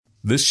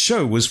This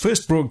show was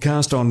first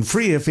broadcast on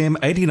Free FM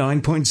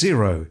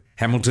 89.0,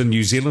 Hamilton,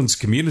 New Zealand's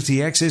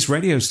community access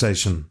radio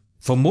station.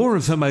 For more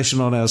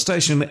information on our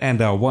station and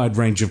our wide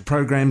range of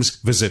programs,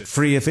 visit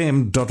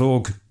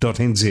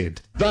freefm.org.nz.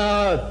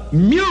 The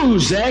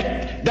music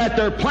that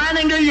they're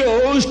planning to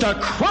use to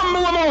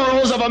crumble the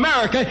morals of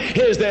America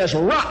is this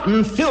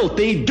rotten,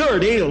 filthy,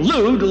 dirty,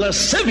 lewd,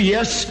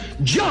 lascivious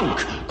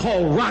junk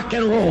called rock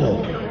and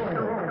roll.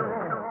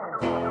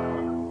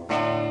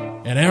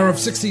 An hour of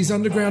 60s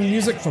underground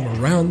music from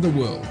around the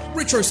world.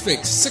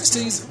 Retrospect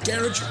 60s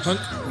Garage Punk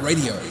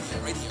Radio.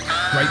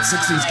 Great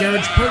 60s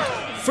Garage Punk,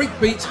 Freak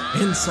Beat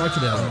and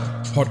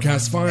Psychedelia.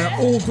 Podcast via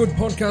all good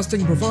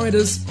podcasting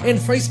providers and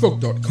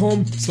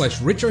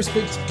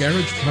facebook.com/retrospect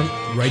Garage Punk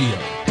Radio.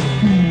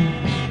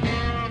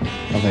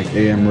 I think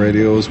AM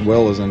radio as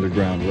well as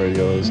underground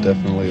radio has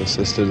definitely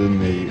assisted in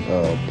the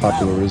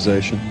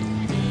popularization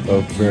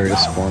of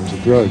various forms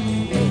of drug.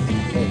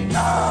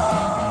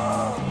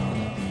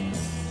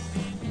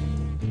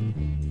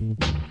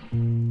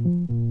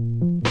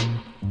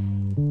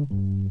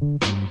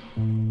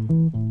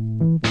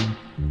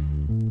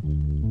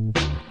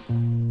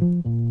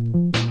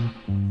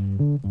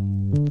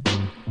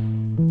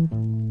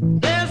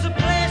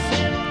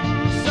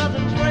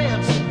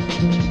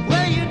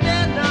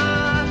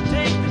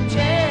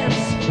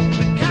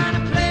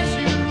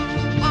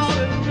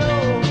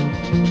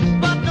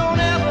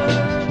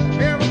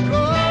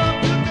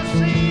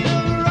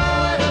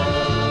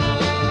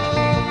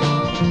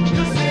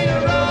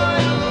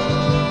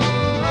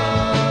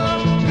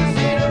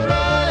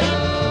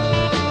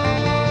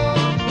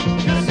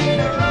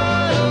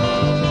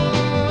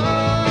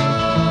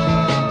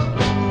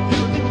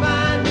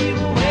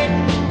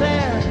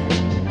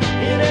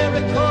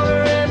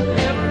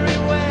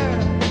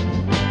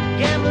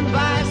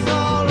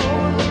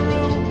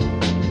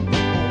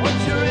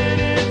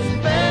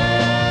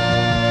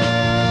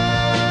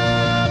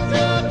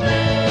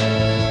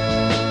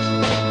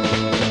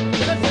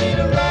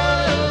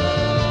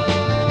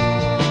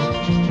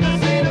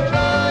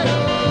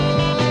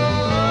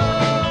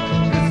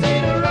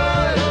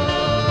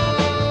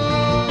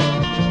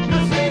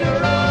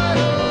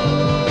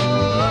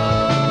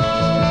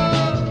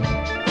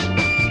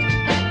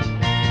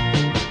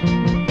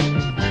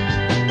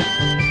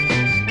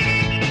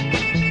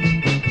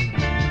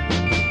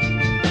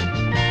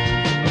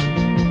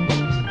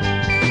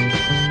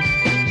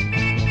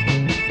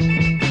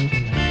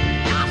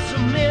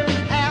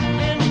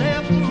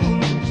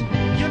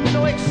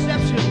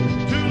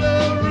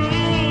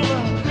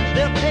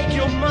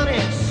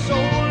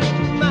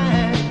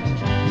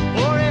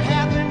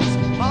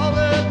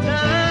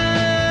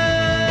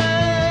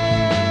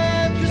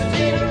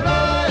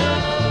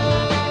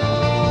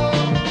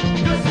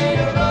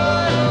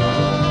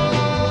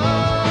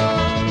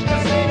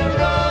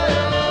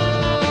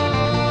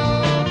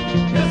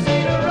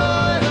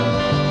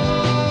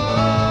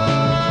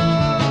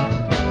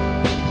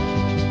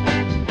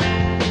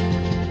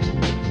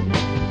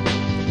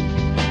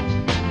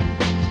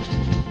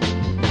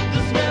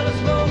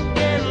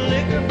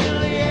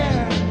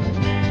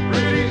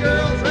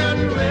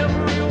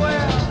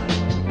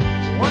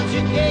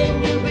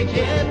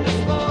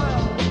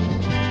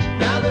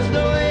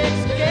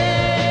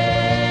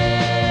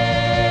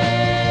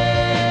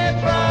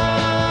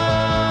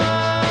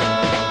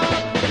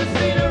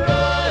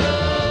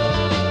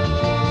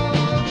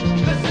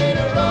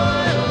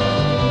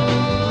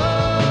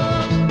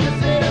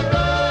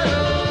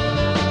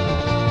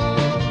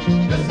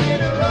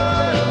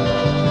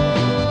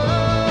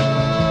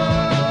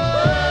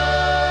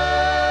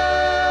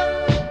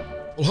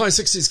 Hi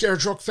 60s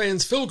Garage Rock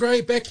fans, Phil Gray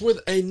back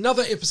with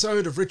another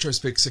episode of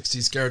Retrospect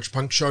 60s Garage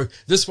Punk Show.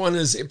 This one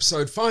is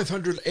episode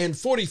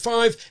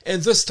 545,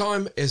 and this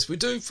time, as we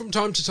do from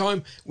time to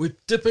time, we're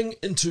dipping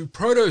into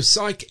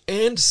proto-psych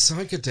and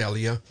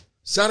psychedelia.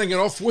 Starting it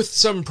off with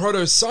some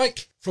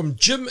proto-psych from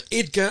Jim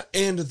Edgar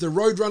and the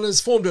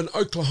Roadrunners, formed in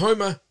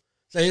Oklahoma.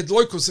 They had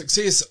local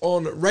success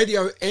on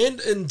radio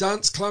and in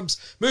dance clubs,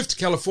 moved to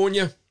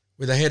California,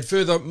 where they had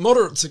further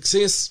moderate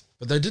success.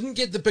 But they didn't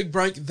get the big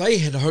break they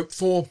had hoped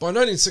for. By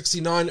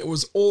 1969, it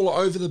was all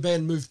over. The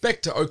band moved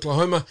back to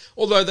Oklahoma,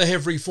 although they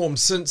have reformed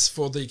since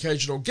for the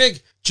occasional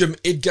gig. Jim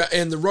Edgar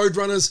and the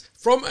Roadrunners,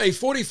 from a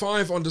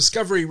 45 on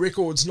Discovery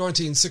Records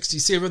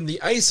 1967, the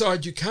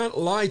A-side, You Can't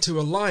Lie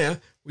to a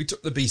Liar, we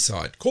took the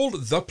B-side,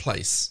 called The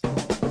Place.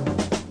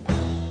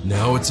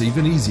 Now it's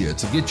even easier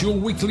to get your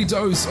weekly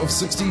dose of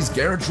 60s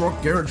garage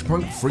rock, garage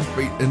punk, freak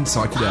beat and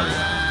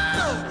psychedelia.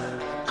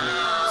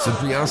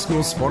 Simply ask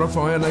your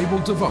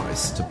Spotify-enabled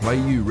device to play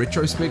you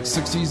Retrospect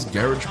 60s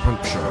Garage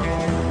Punk Show.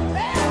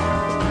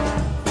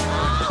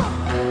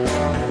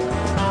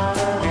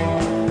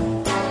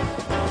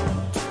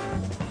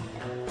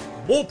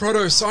 More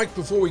proto-psych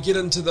before we get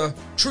into the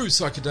true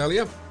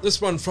psychedelia. This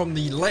one from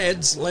the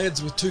Lads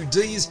with two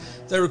Ds.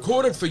 They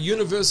recorded for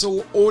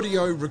Universal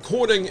Audio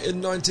Recording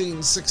in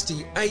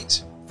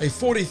 1968. A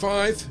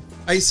 45,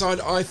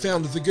 A-side I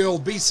Found the Girl,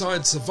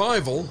 B-side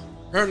Survival.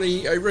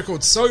 Apparently a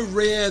record so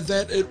rare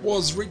that it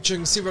was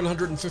reaching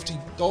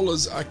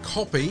 $750 a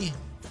copy.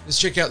 Let's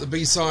check out the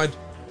B-side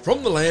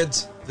from the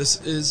lads.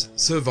 This is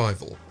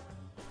Survival.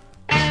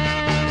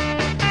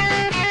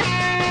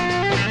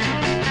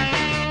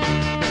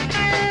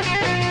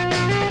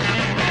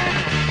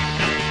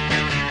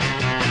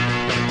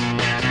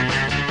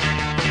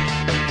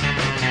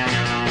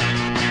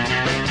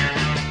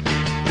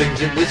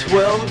 Things in this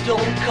world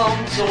don't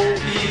come so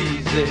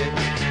easy.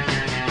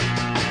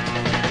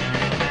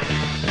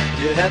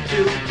 You have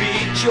to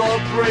beat your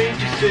brain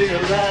to stay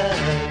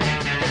alive.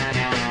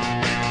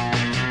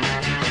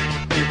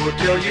 People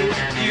tell you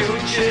you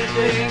just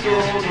ain't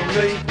gonna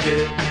make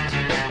it,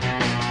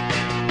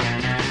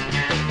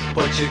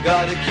 but you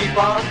gotta keep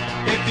on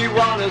if you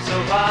wanna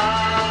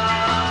survive.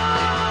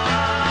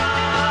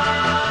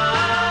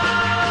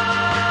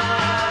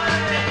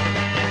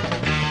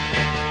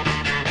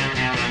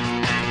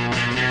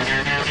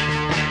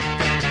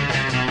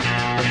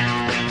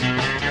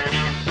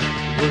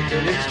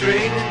 Working and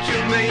straining to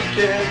make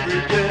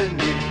every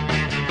penny.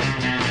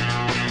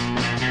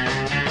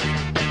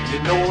 You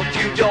know if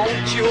you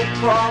don't, you'll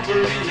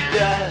probably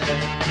die.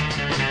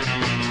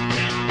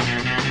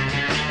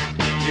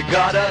 You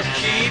gotta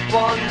keep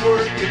on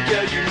working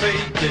till you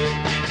make it,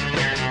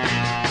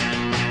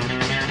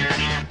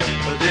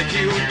 'cause if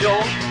you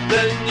don't,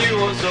 then you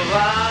won't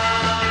survive.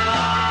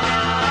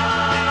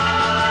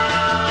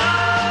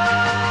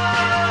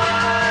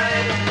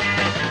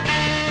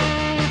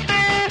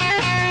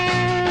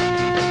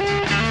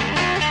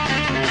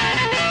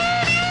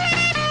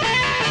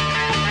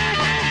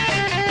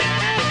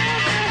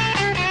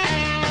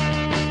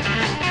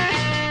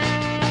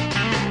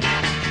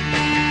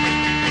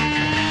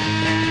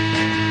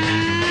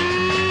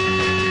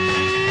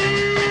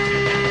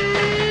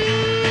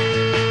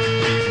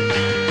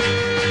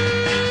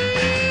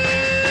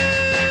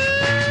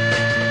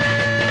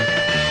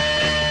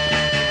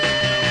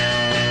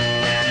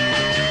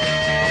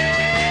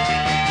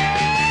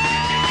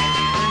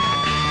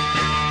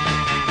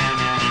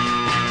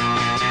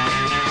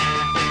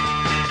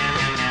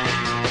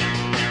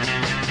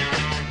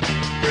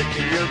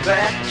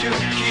 Back to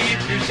keep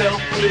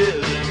yourself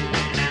living.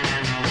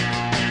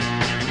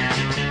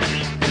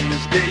 In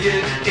this day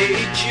and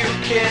age you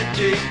can't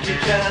take your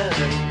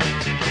time.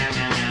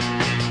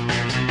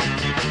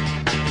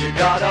 You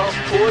gotta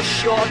push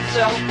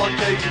yourself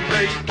until you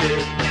make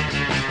it,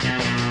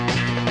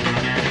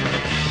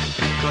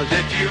 'cause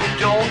if you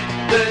don't,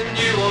 then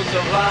you won't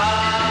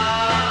survive.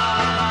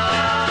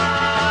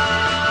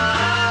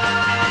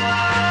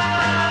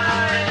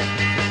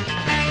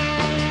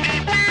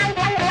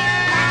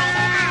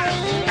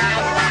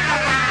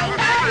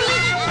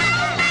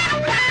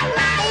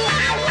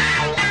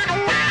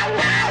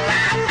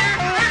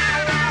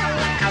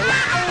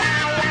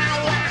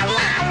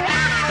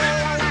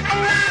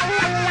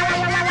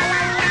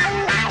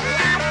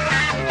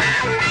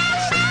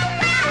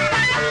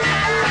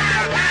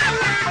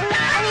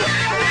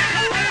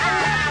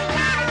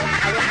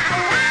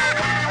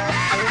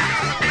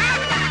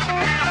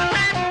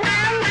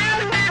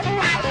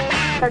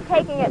 They're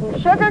taking it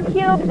in sugar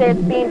cubes. It's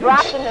being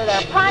dropped into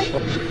their punch.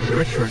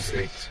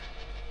 Retrospect.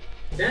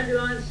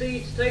 Dandelion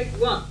seeds, take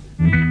one.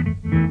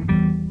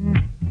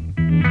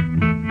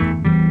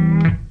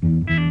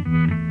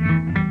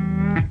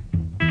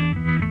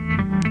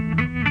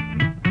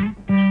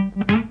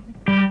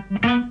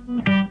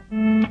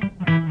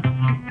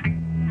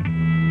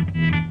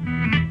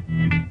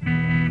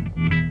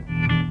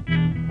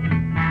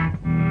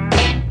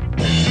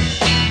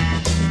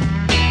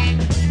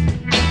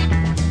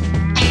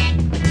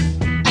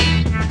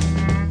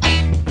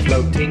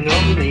 Floating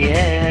on the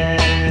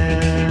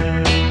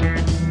air,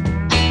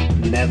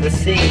 never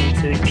seem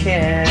to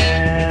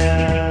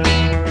care.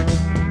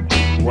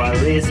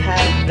 Worries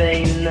have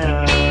they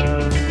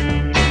none.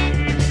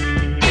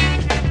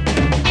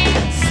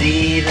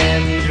 See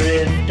them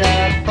drift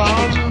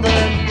upon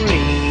the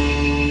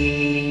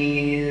breeze,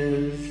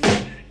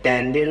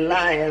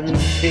 dandelion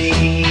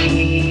seed.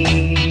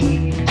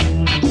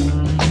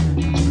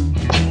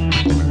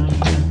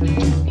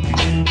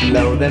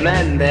 Blow them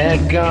and they're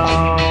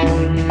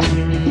gone,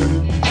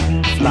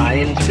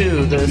 flying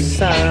to the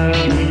sun.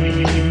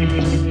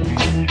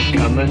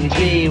 Come and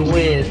be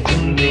with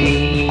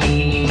me.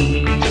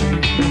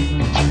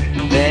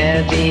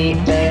 There the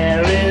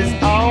air is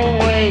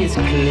always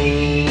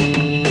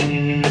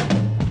clean,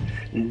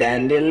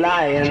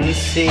 dandelion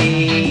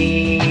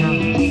seed.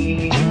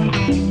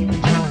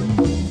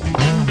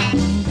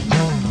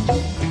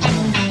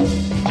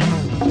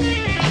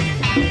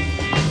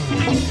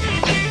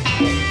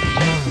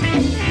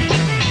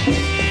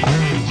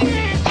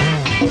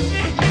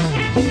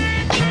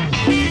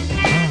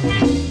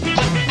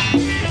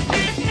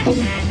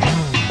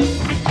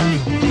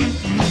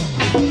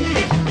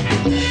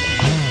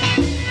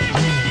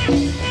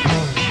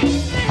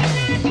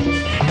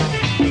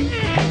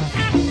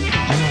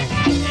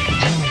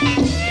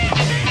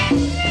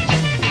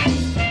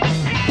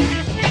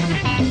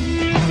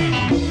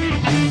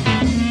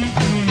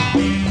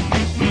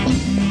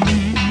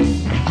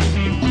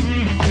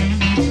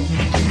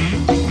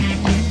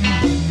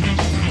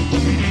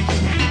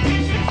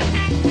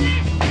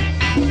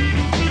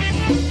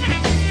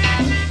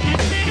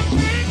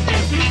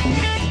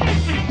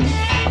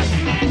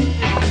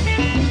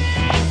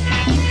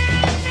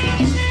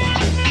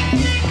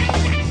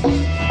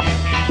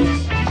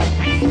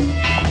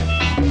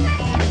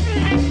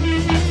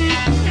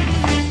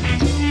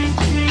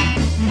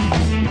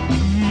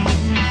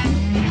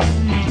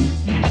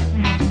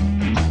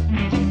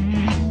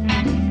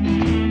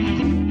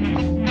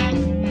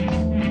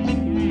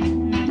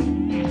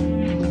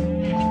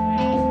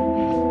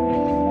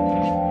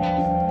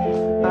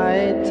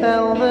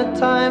 tell the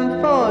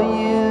time for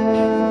you.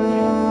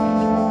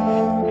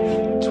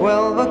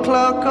 12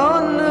 o'clock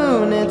or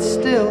noon, it's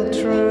still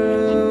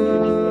true.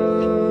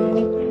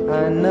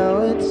 I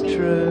know it's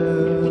true.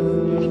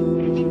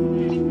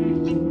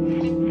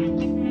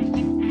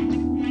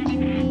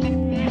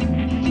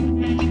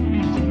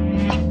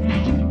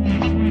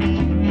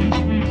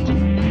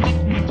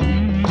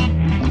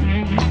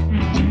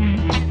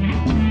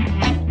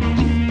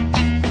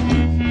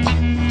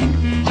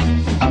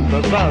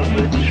 Above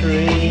the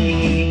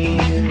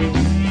trees,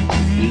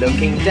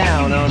 looking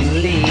down on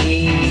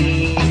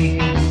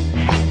leaves,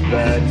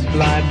 birds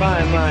fly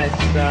by my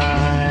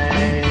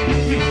side.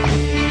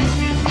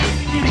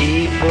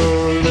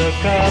 People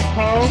look up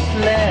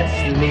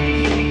hopelessly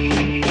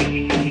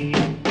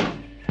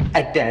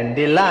at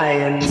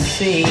dandelion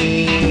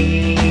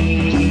seeds.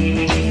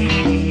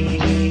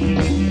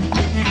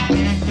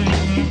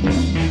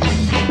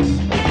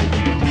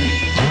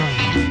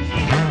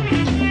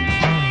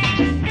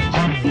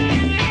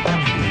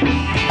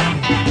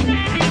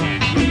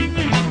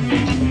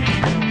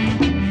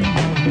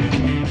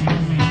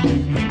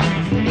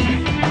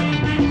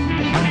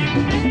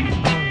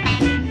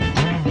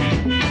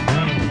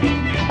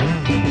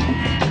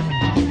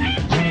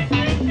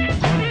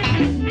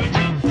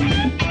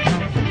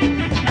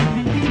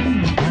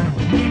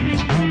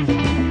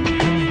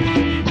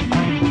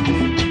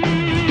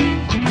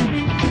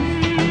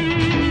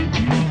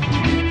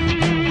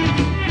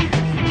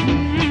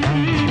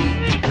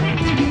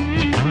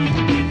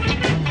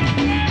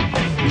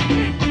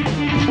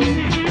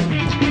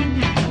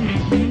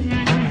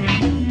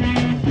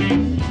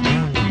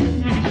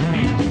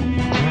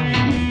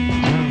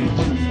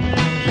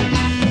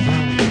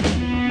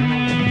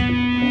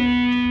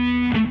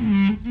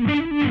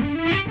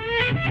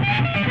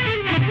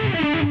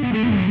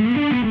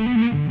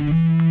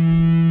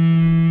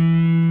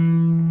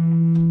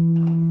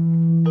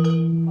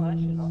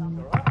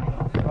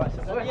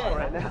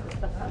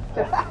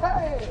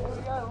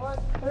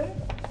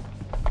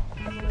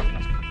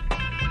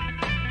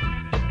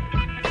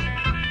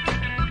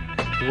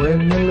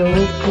 When the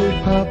local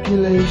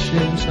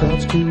population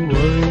starts to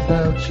worry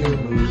about your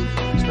mood,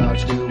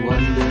 starts to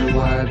wonder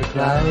why the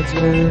clouds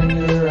are in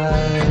your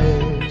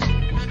eyes,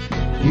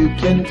 you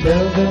can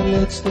tell them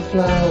it's the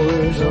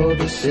flowers or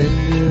the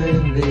cinder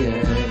in the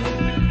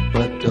air,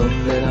 but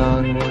don't let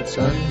on what's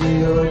under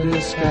your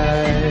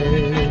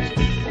disguise.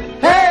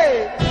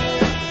 Hey!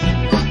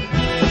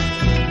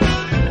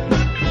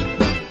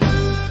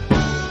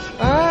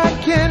 I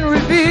can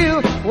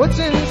reveal what's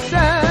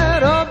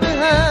inside or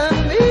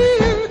behind me.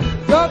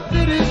 Thought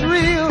that is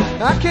real,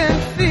 I can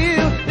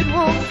feel it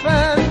won't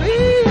find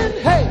me. And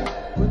hey,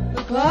 put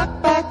the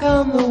clock back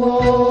on the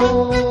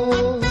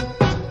wall.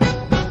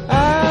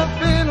 I've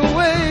been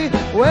away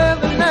where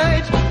the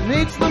night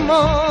meets the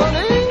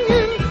morning,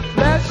 and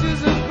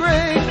flashes of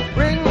gray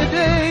bring the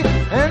day,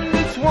 and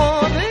it's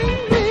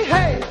warning me.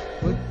 Hey,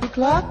 put the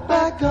clock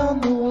back on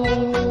the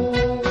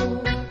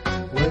wall.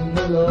 When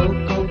the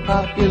local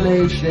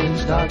population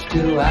starts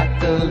to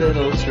act a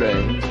little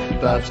strange,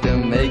 starts to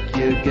make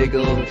you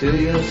giggle to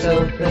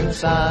yourself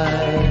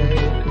inside,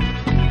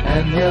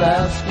 and he'll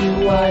ask you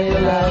why you're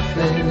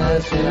laughing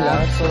as he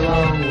laughs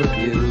along with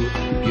you.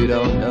 You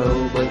don't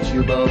know, but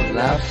you both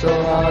laugh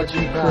so hard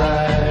you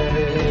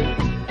cry.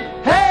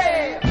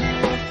 Hey!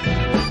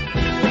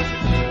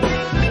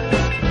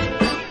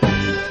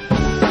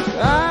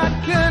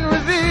 I can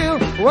reveal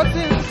what's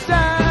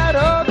inside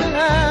or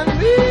behind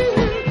me.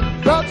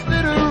 Thoughts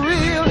that are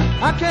real,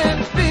 I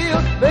can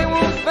feel they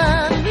won't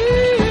find me.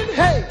 And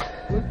hey,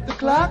 put the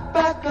clock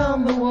back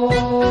on the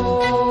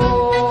wall.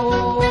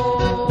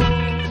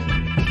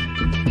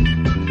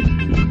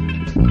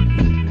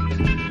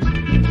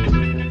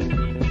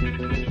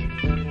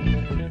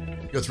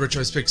 You're with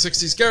Retrospect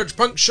 60s Garage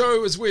Punk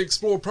Show as we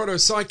explore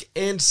proto-psych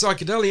and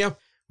psychedelia.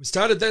 We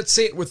started that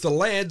set with the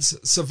Lads'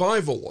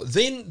 Survival,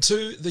 then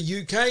to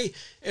the UK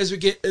as we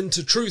get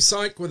into true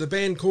psych with a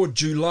band called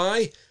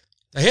July.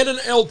 They had an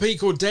LP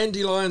called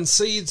Dandelion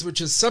Seeds, which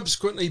has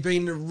subsequently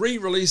been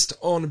re-released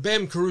on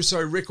Bam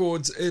Caruso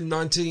Records in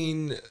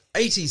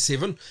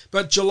 1987.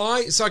 But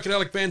July,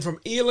 psychedelic band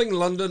from Ealing,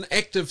 London,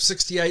 active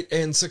 68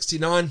 and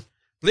 69,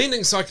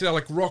 blending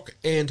psychedelic rock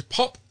and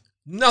pop.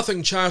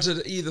 Nothing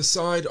charted either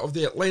side of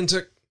the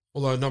Atlantic,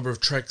 although a number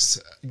of tracks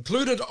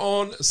included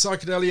on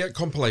psychedelia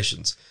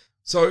compilations.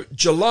 So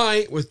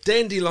July with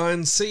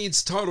Dandelion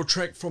Seeds, title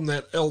track from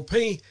that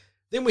LP.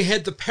 Then we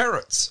had the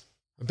Parrots,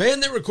 a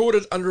band that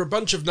recorded under a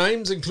bunch of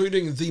names,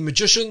 including The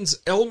Magicians,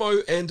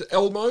 Elmo, and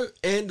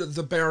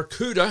the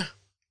Barracuda.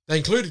 They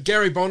included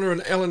Gary Bonner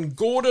and Alan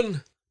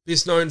Gordon,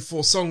 best known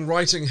for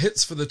songwriting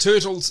hits for the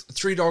Turtles,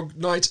 Three Dog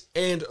Night,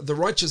 and the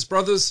Righteous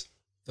Brothers.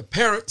 The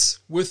Parrots,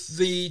 with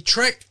the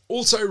track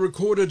also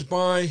recorded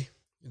by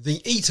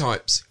the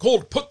E-Types,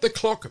 called Put the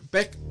Clock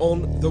Back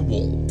on the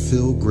Wall.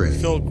 Phil Gray.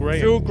 Phil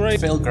Gray. Phil Gray.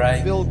 Phil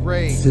Gray. Phil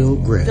Gray.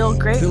 Phil Gray. Phil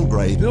Gray. Phil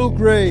Gray. Phil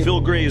Gray.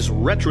 Phil Gray's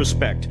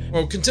Retrospect.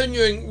 Well,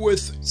 continuing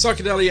with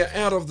psychedelia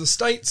out of the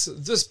States,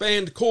 this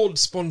band called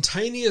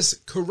Spontaneous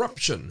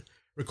Corruption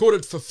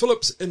recorded for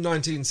Philips in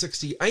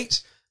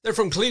 1968. They're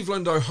from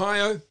Cleveland,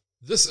 Ohio.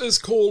 This is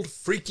called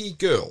Freaky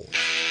Girl.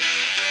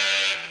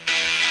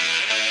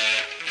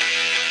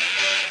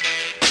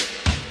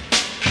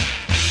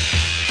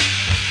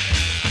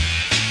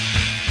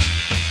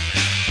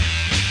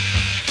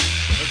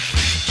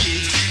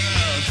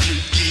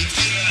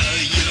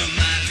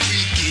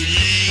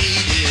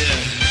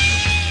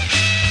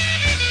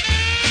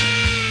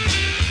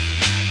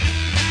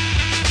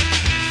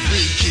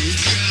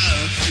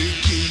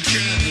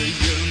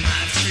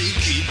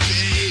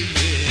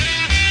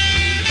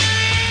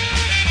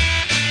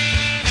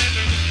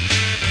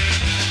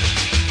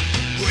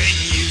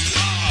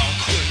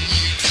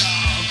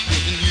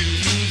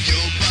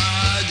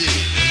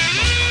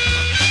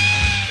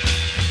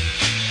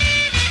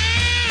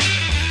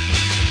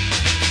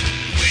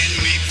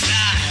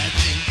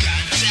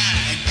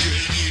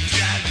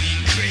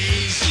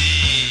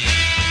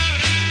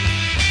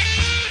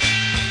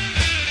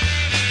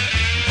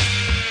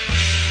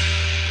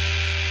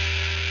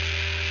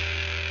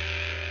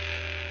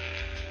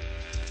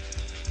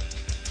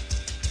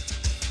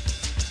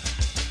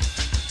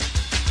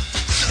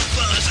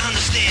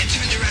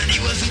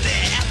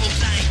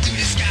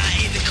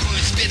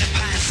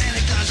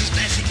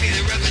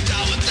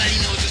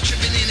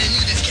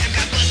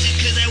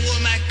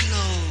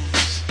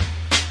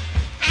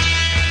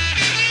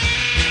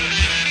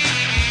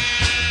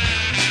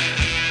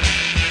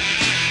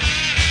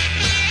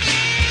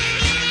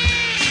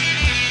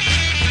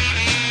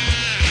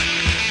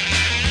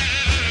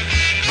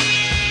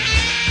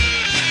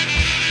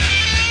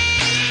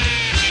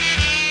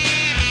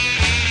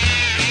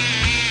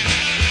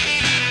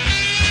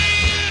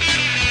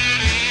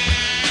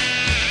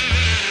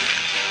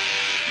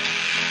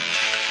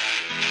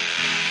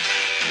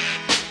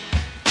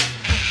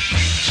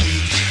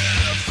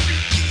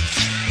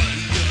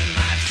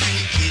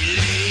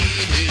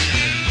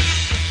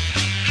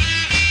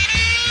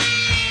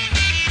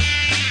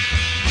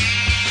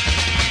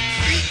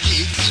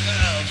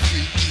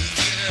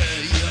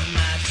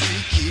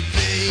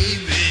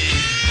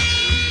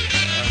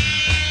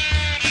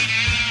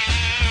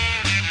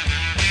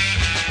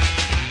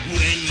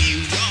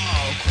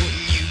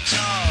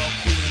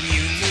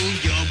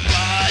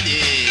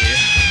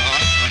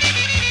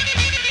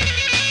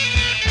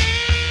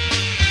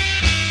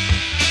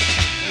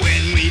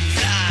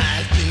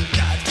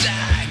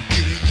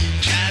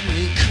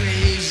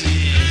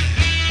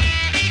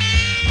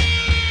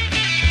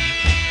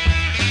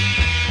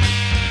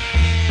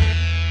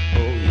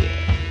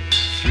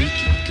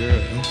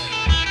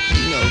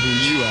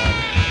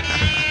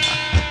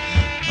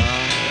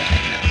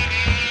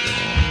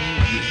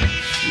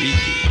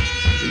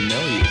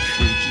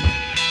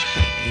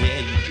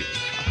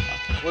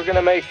 We're going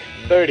to make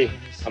 30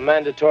 a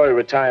mandatory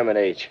retirement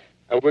age.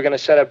 And we're going to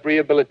set up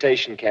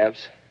rehabilitation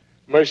camps,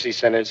 mercy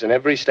centers in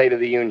every state of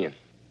the Union.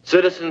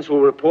 Citizens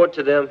will report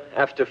to them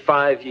after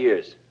 5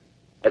 years,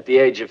 at the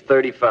age of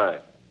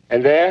 35.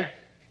 And there,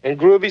 in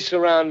groovy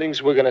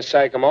surroundings, we're going to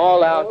psych them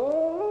all out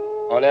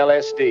on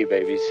LSD,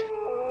 babies.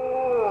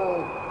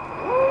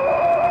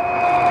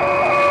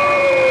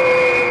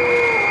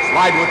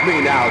 Slide with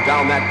me now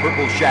down that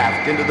purple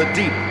shaft into the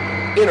deep,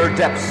 inner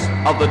depths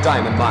of the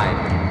diamond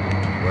mine,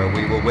 where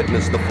we will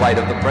witness the flight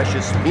of the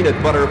precious peanut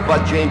butter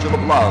fudge angel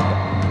of love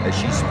as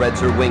she spreads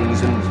her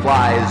wings and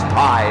flies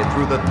high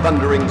through the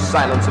thundering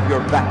silence of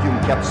your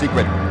vacuum-kept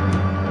secret,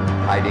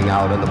 hiding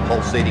out on the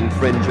pulsating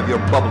fringe of your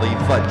bubbly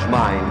fudge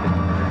mind.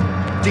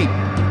 Deep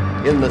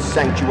in the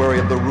sanctuary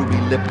of the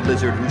ruby-lipped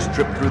lizard who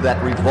stripped through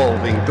that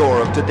revolving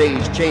door of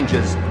today's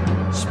changes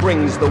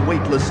springs the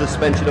weightless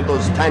suspension of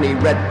those tiny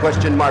red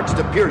question marks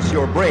to pierce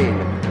your brain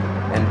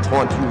and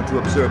taunt you to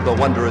observe the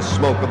wondrous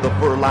smoke of the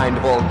fur-lined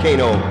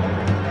volcano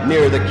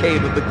near the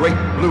cave of the great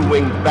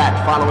blue-winged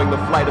bat following the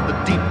flight of the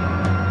deep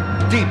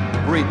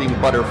breathing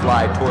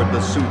butterfly toward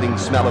the soothing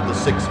smell of the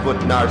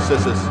 6-foot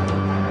narcissus.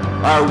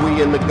 Are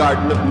we in the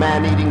garden of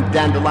man-eating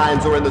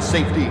dandelions or in the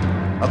safety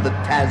of the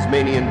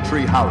Tasmanian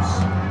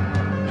treehouse?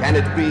 Can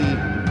it be?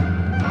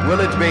 Will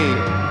it be?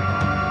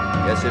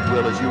 Yes, it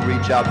will, as you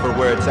reach out for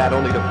where it's at,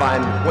 only to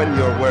find when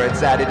you're where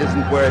it's at, it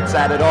isn't where it's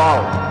at at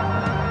all.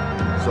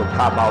 So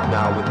pop out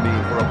now with me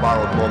for a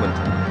borrowed moment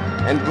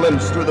and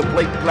glimpse through the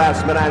plate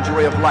glass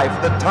menagerie of life,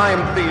 the time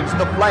thieves,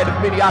 the flight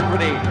of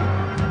mediocrity.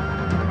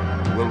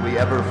 Will we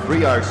ever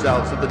free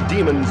ourselves of the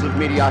demons of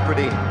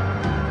mediocrity?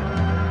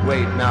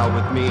 Wait now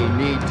with me,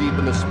 knee-deep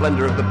in the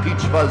splendor of the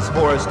peach fuzz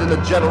forest, in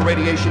the gentle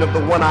radiation of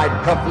the one-eyed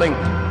cufflink,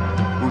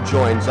 who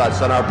joins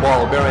us on our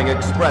ball-bearing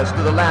express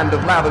to the land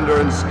of lavender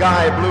and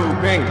sky-blue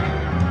pink,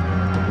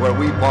 where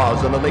we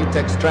pause on the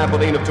latex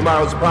trampoline of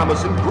tomorrow's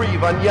promise and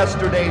grieve on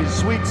yesterday's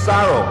sweet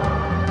sorrow.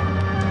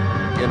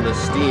 In the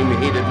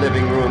steam-heated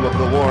living room of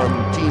the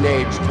warm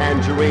teenage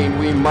tangerine,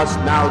 we must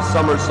now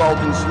somersault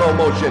in slow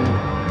motion,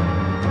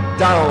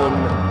 down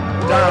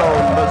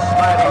the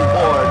sliding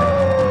board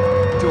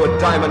to a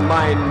diamond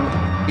mine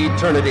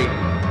eternity,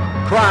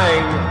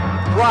 crying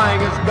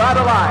as God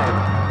alive,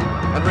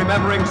 and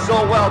remembering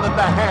so well that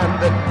the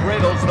hand that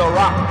cradles the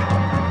rock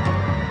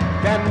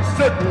can and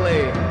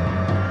certainly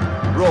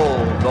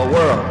rule the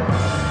world.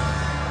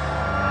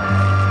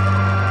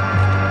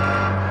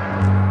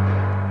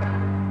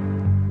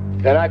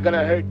 They're not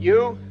gonna hurt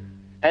you,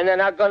 and they're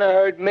not gonna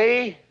hurt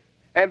me,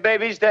 and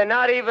babies, they're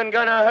not even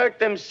gonna hurt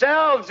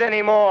themselves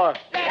anymore.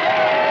 They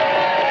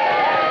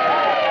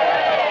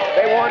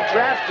won't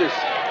draft us.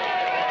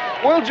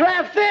 We'll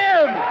draft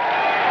them!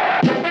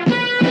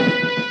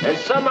 And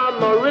some of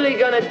them are really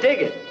gonna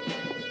dig it.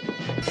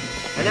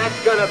 And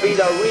that's gonna be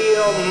the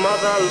real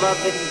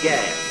mother-loving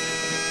gas.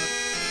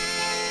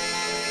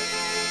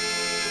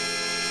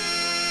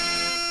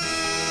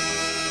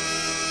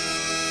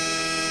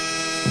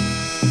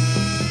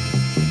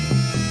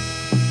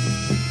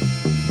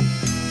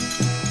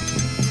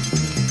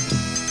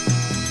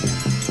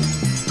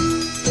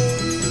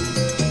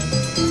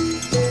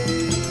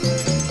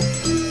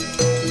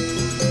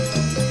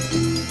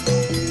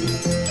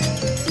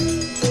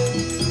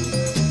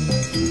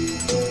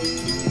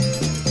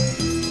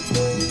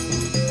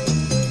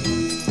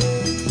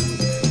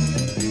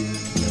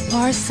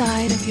 Far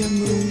side of your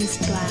moon is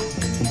black,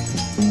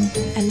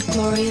 and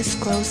glorious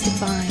grows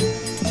divine.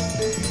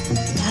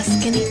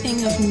 Ask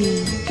anything of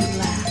me you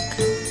lack,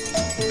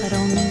 but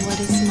only what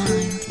is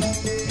mine.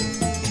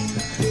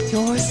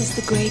 Yours is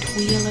the great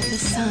wheel of the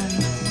sun,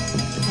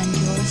 and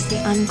yours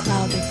the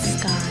unclouded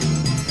sky.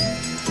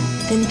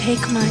 Then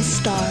take my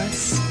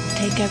stars,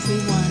 take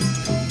every one,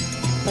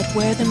 but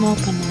wear them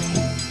openly,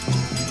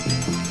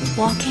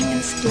 walking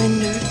in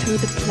splendor through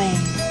the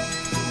plain,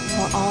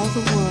 for all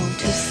the world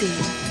to see.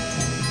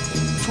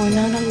 For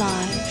none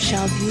alive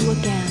shall view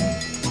again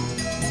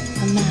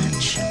a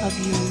match of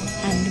you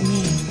and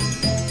me.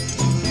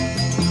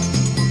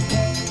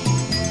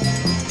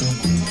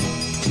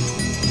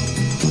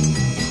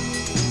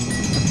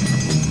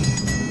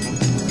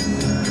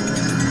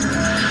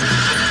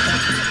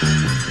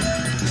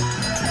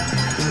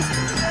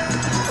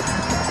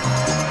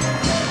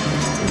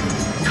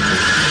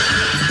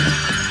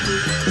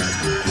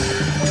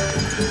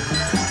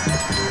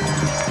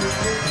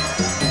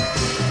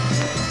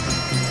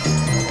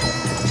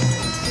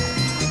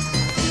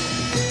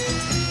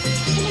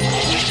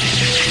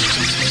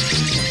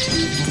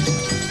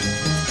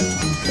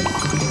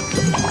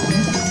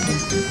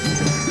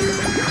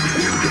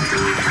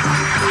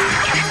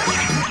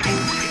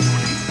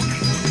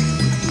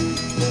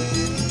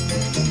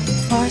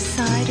 Far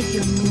side of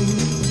your moon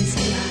is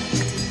black,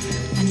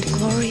 and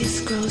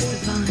glorious grows the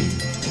vine.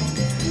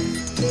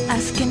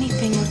 Ask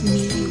anything of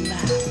me you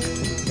lack,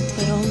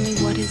 but only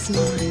what is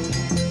mine.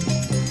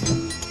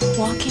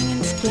 Walking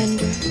in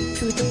splendor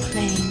through the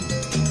plain,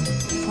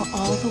 for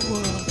all the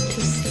world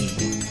to see.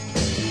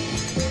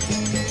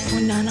 For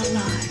none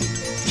alive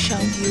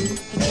shall view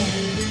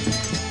again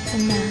the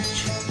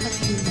match of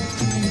you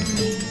and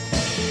me.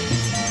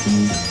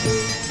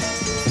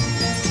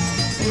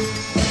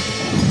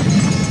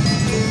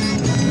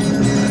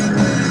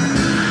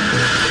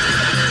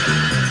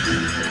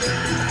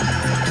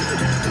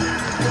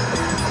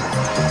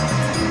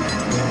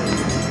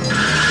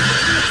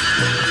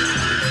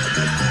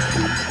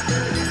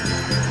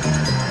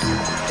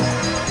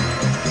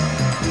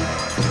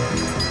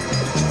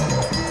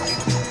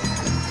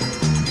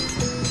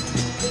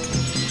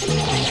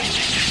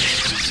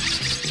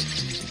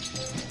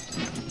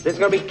 There's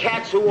gonna be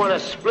cats who want to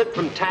split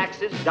from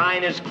taxes,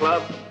 diners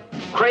club,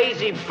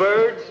 crazy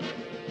birds,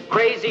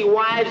 crazy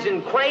wives,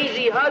 and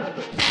crazy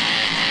husbands.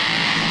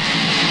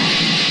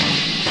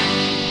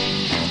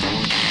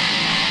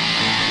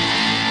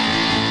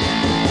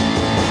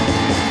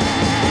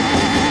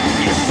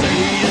 You say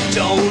you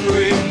don't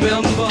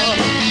remember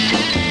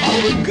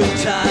all the good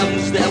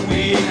times that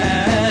we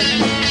had.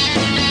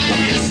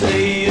 You say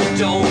you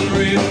don't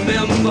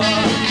remember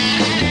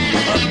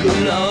a good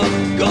love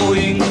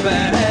going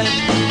bad.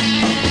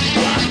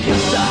 I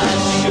guess I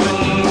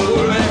shouldn't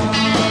worry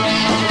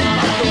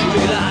about the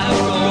way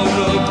life's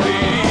gonna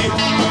be,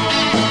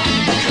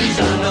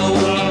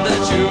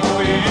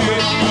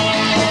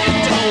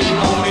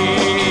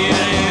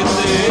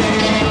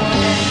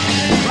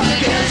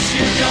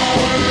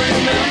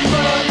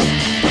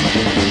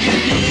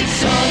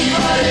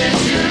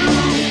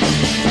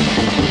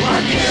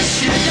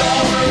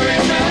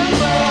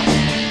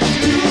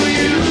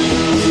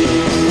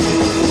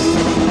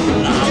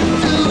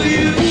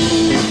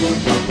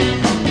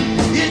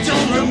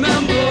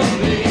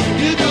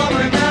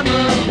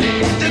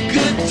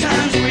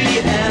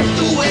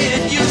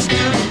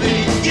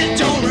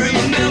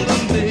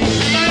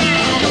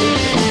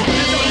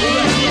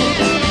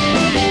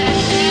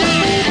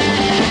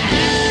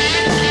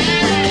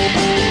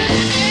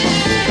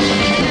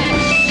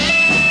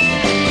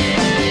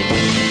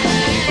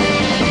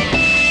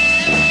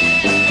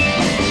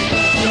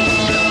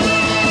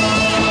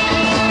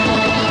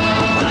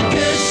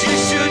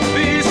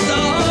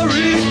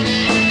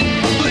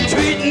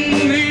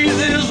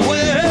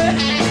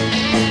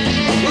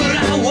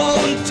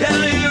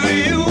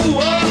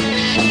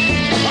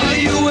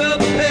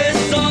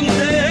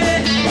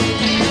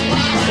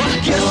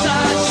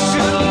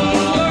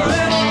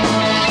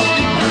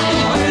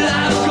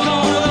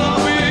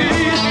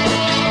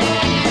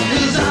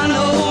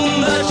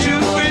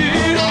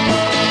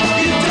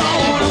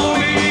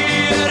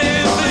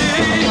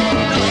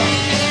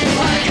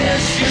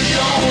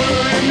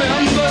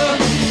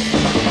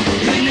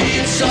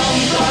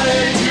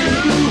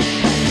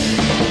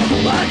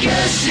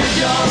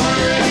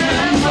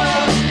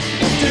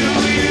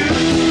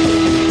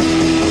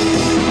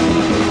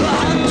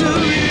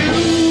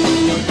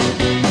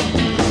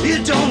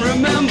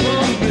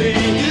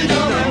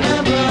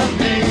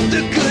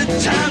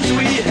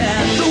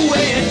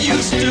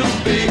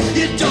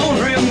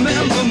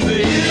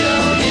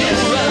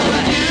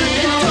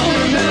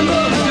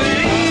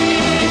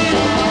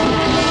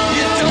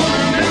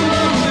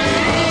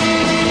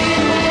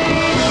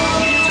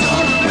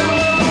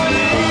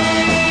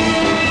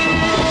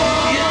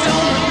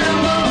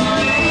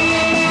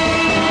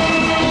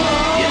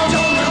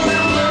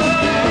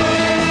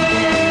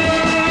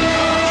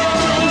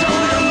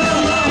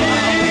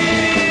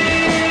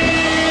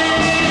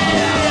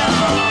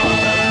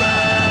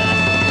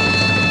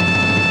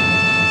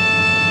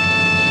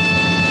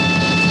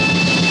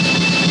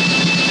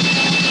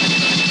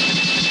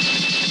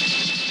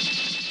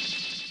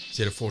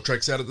 Set of 4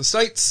 tracks out of the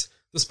States.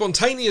 The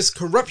Spontaneous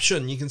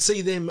Corruption, you can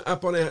see them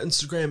up on our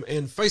Instagram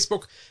and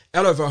Facebook.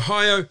 Out of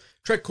Ohio,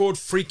 track called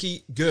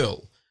Freaky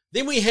Girl.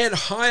 Then we had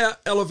Higher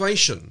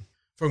Elevation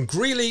from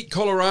Greeley,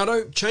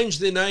 Colorado, changed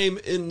their name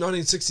in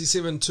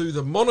 1967 to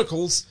the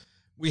Monocles.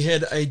 We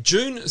had a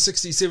June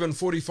 67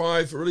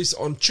 45 release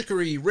on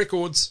Chicory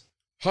Records.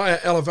 Higher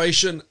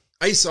Elevation,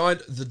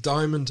 A-side, The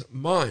Diamond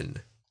Mine.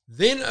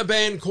 Then a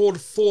band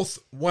called Fourth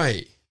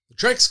Way. The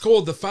track's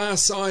called The Far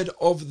Side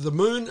of the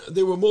Moon.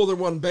 There were more than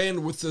one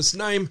band with this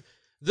name.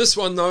 This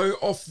one, though,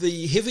 off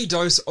the Heavy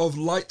Dose of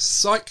Light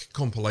Psych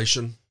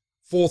compilation.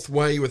 Fourth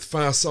Way with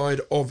Far Side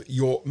of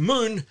Your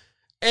Moon.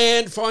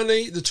 And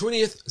finally, the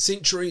 20th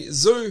Century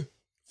Zoo,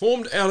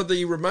 formed out of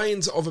the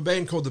remains of a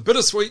band called the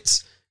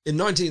Bittersweets in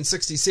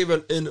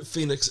 1967 in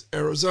Phoenix,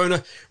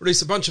 Arizona.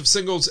 Released a bunch of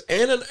singles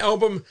and an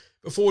album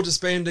before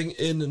disbanding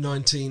in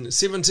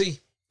 1970.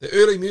 Their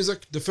early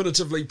music,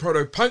 definitively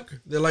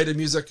proto-punk. Their later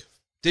music,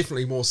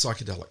 definitely more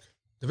psychedelic.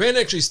 The band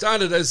actually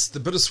started as the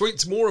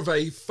Bittersweets, more of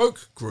a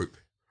folk group,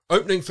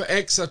 opening for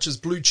acts such as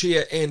Blue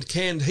Cheer and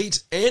Canned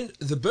Heat and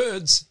The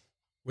Byrds.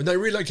 When they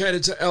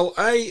relocated to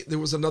LA, there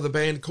was another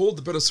band called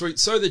the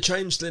Bittersweets, so they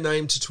changed their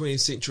name to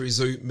 20th Century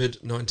Zoo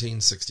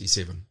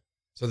mid-1967.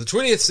 So the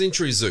 20th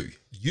Century Zoo,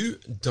 You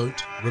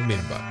Don't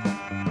Remember.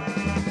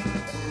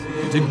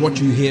 Did what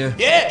you hear?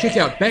 Yeah! Check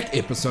out back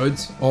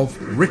episodes of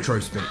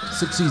Retrospect,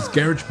 60s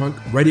Garage Punk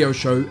radio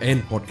show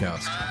and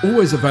podcast.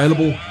 Always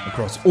available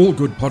across all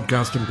good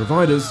podcasting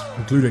providers,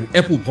 including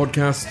Apple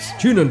Podcasts,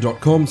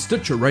 TuneIn.com,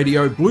 Stitcher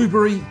Radio,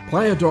 Blueberry,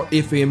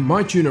 Player.fm,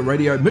 MyTuner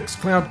Radio,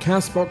 Mixcloud,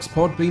 Castbox,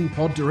 Podbean,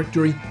 Pod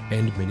Directory,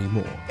 and many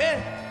more.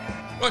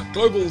 Yeah. Right,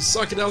 global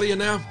psychedelia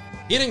now.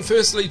 Heading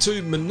firstly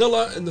to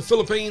Manila in the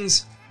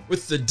Philippines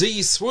with the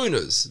D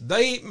Swooners.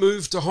 They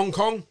moved to Hong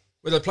Kong,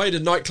 where they played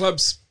in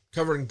nightclubs,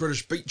 covering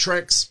British beat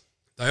tracks.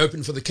 They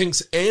opened for the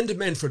Kinks and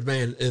Manfred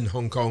Mann in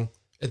Hong Kong.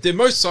 At their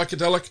most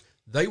psychedelic,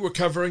 they were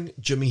covering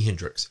Jimi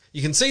Hendrix.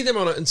 You can see them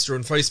on our Insta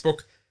and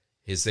Facebook.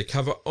 Here's their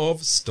cover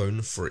of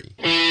Stone Free.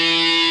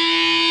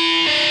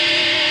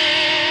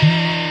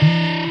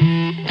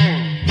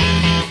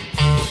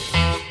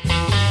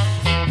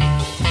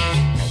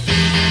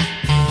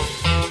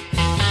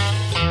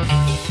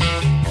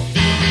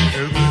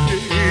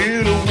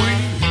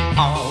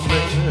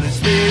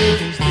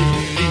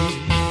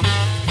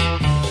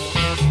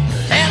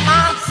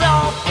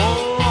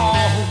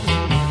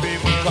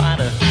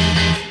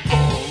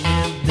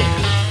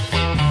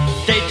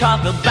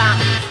 Talk about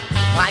it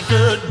like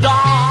a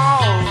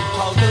dog,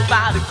 talk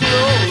about it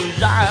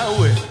close I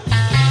will.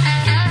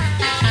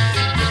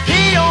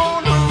 He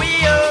don't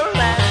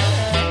realize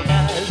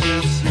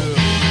it's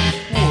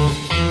one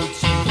good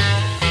thing.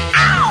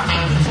 Ow!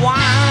 That's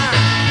why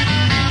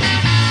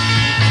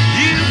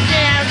you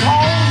can't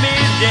hold me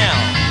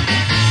down.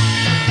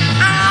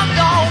 I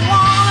don't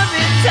wanna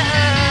be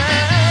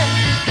tied.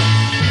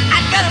 I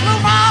gotta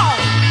move on.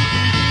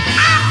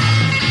 Ow!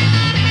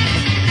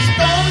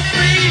 Stone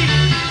free.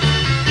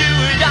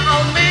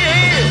 On me,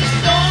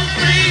 stone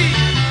free,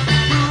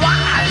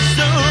 rise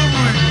so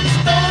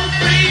stone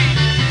free.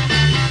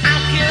 I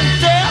can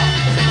tell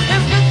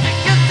if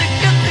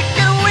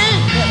get away.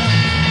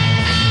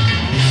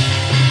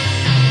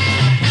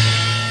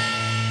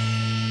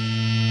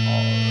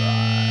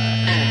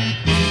 Alright.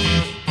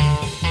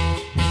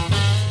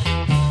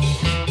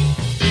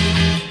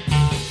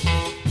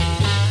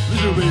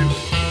 Listen, baby,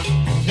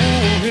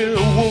 won't hear a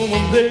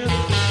woman there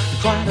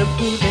trying to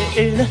put me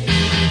in.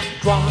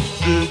 Cross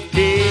the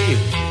day,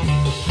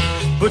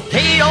 but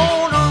they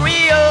don't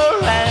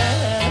realize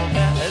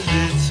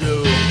it's so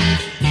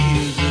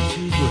easy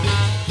to do.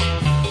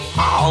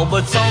 Oh,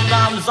 but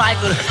sometimes I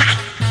could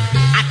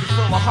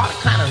feel my heart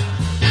kind of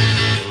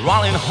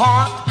rolling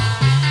hard.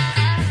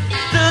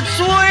 That's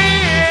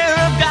where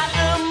I've got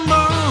to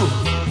move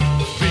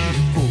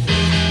before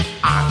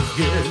I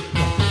get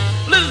gone.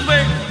 Listen,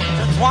 baby,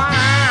 that's why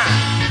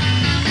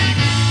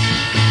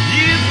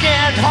you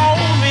can't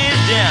hold me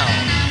down.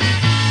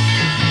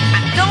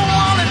 Don't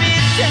wanna be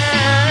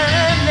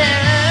tied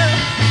now.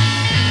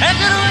 I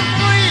gotta live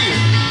free.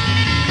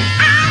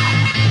 Ow!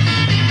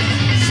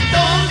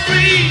 Stone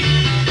free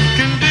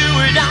can do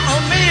it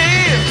on me.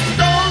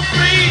 Stone free.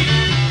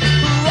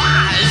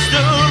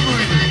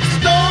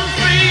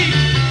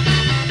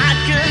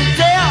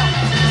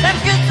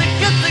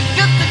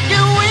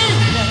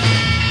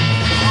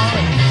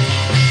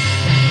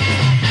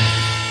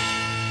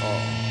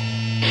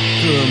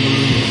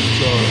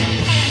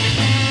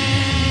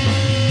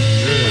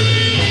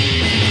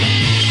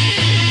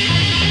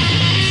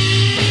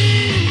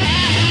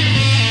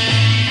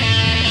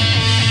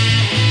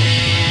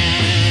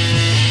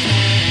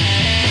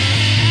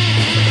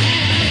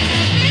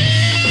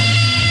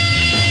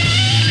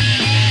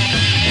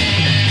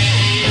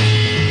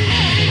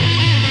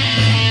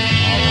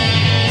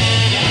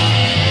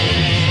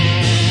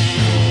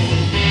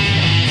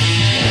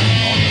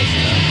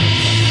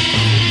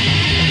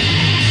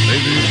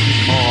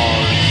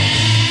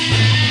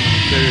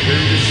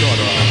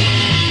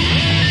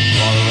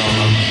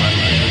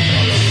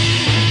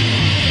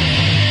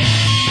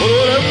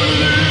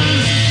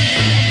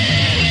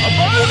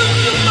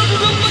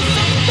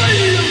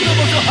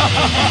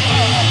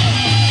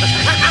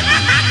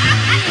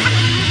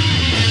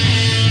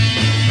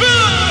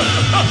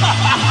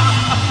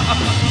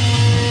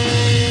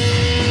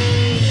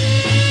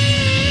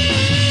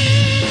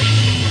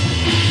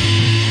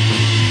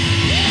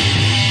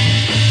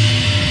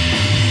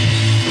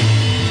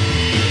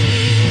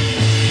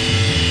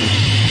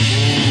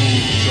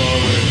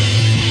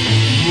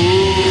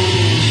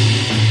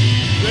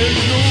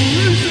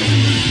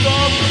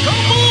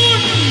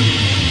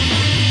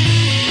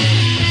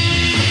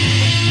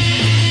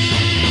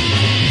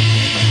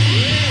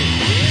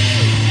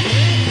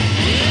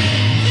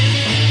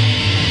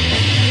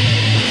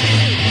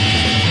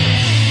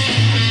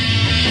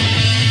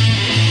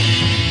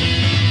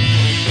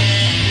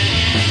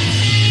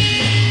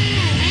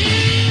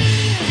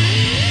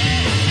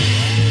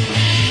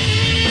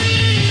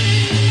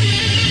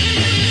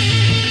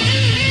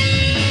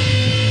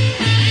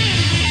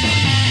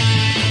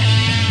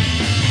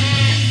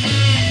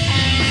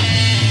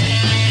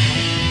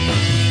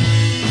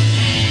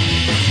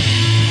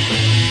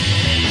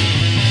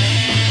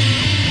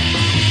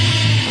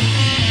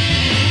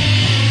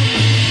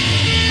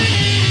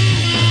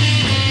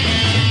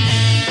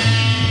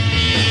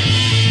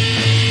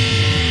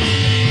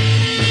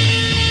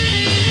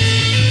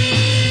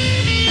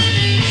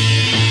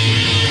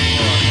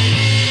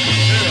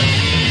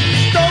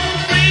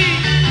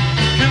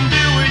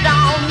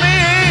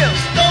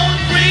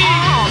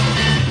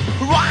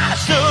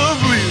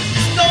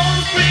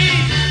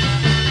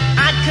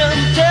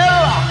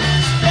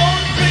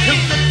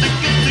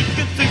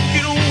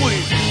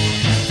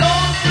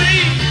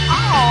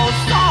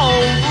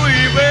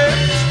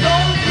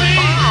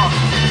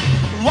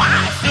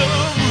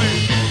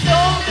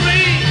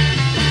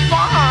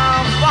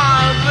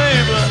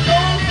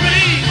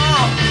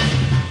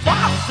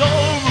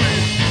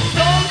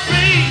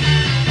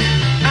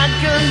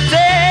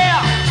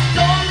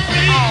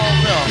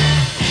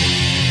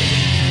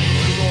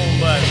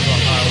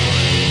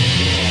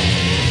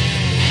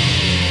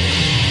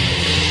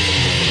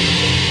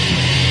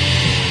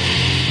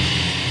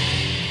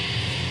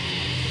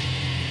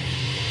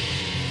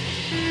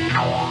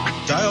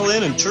 Dial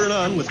in and turn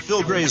on with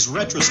Phil Gray's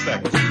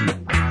Retrospect,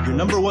 your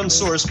number one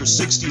source for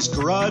 60s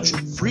garage,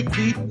 freak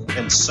beat,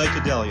 and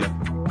psychedelia.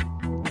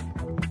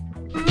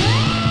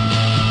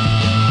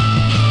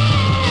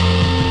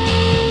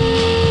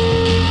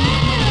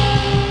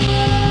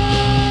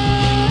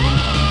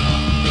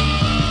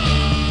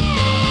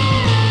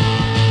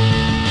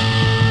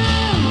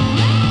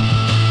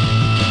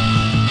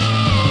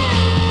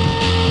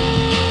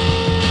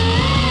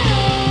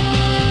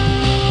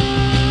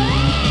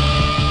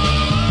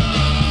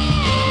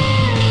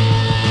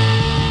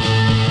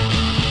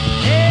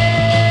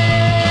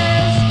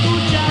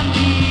 Escucha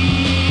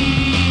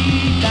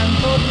mi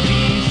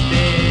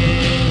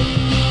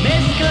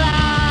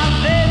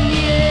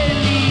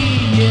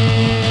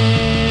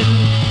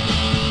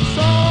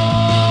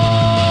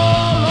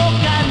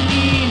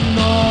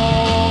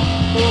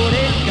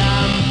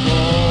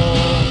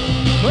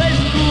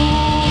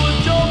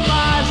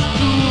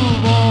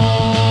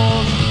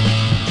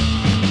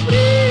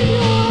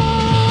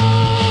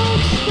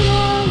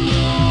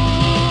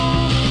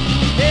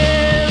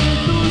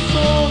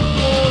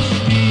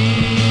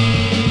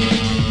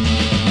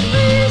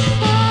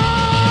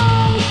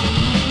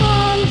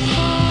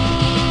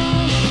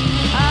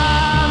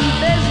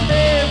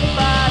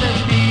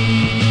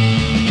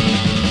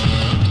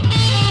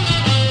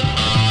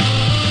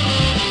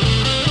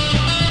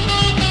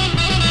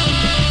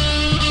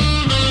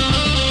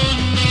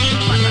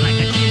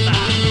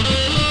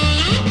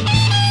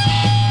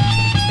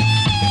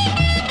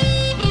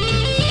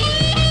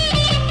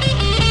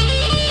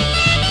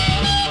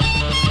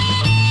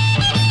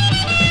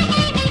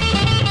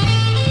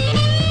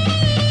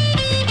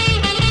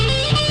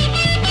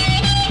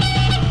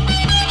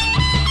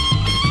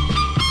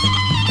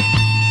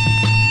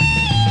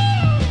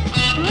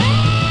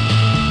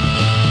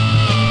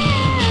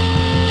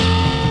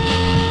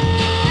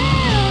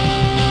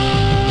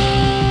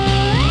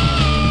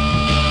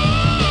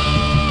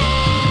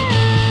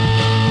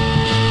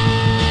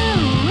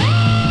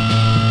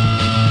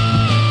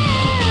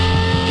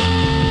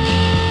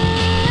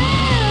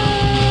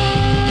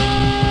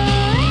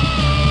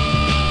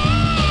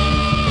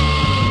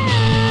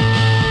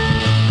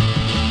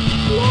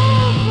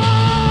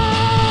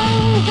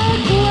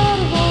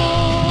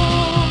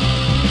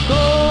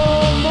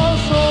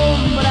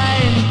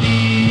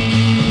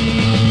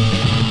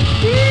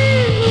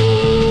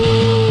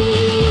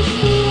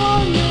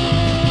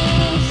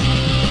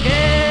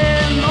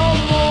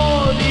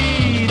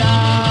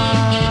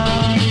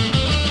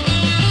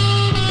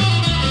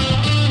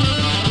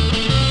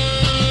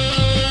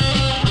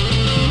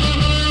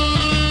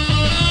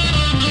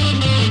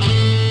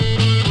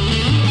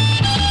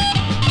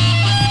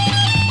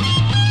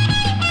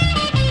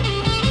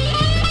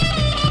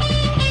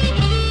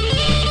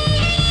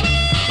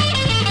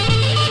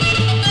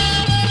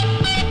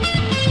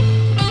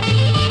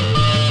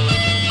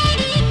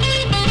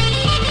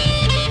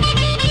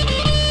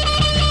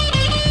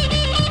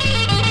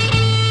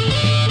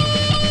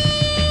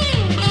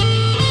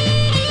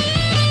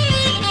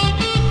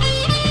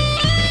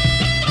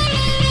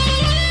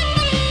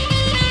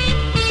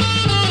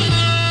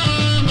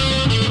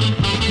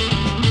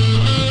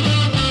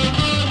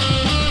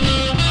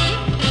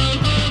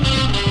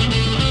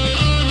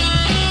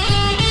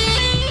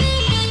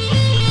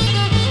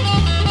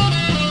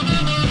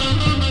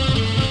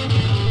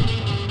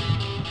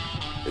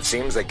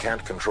they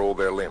can't control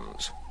their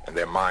limbs, and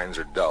their minds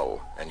are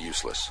dull and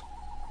useless.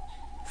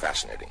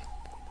 Fascinating.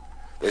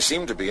 They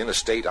seem to be in a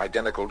state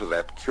identical to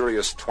that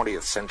curious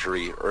 20th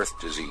century Earth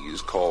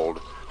disease called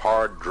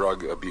hard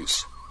drug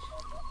abuse.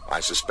 I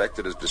suspect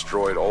it has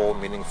destroyed all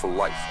meaningful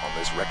life on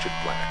this wretched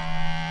planet.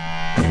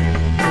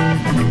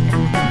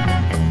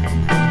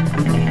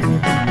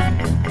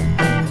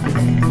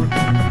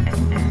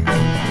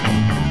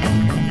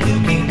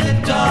 Looking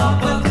at the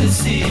top of the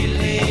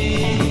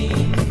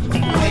ceiling,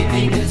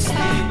 waiting a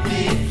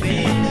sleepy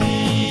feeling.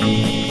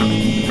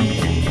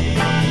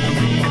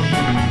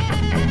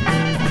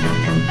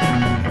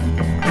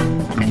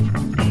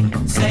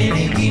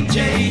 Sailing in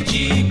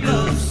J.G.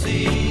 Blue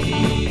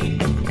Sea,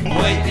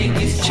 waiting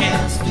his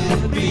chance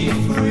to be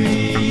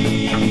free.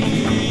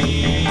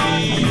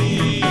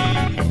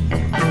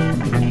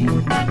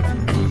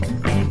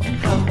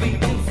 Hoping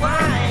to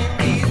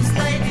find his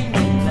lady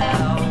in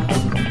clouds,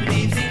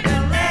 lives in a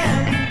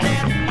land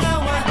that no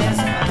one has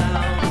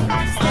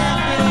found.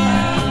 Stepping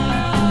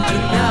to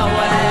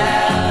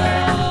nowhere,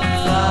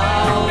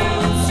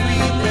 flows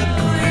with the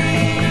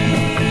breeze.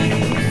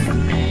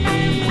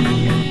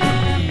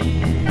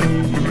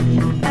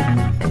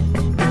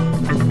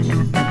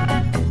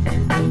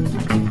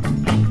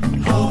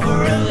 Over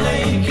a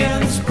lake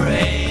and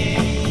spray,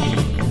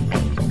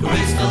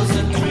 crystals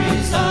and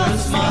trees are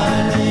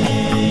smiling.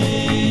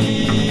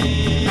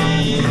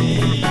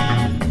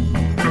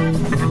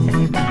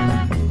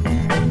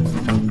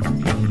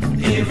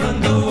 Even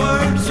the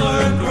words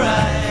are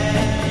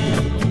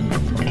crying,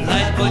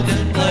 light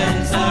button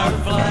planes are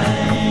flying.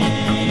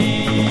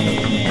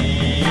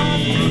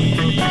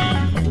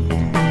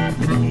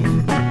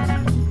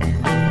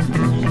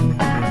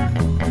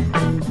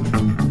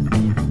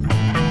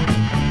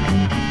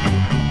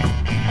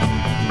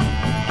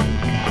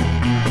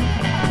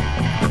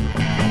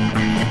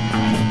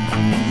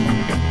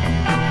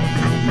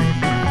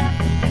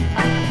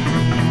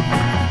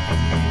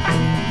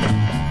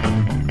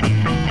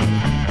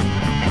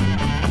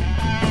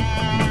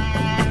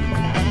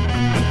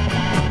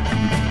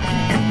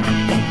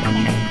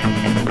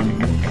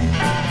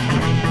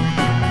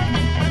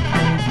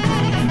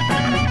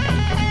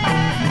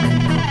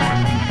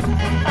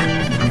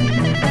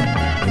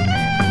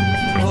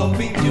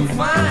 Hoping to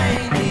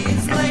find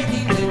his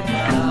lady in the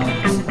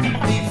clouds,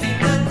 lives in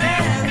the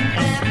land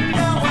that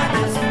no one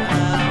has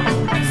found.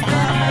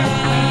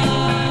 Stepping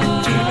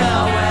to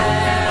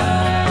nowhere,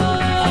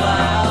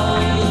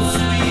 flows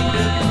with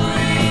the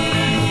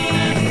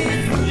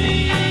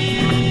breeze.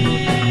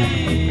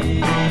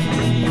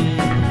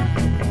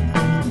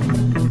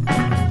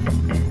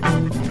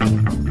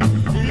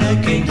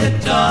 Looking at the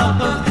top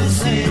of the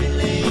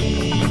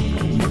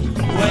ceiling,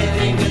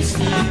 waiting a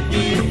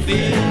sleepy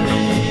feeling.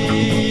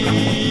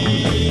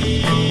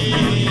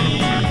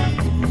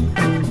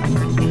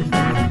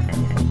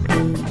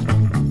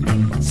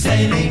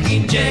 Sailing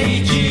in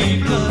J.G.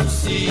 Blue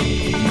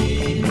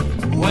Sea,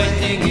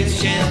 waiting his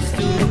chance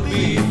to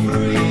be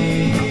free.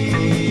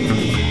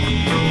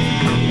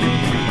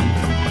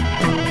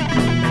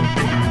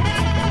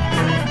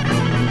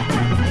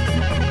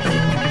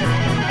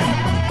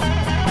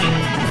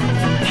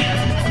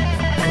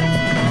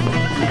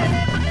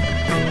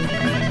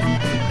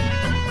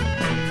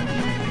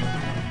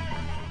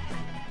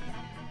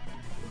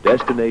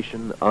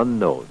 Destination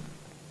unknown.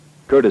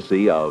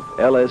 Courtesy of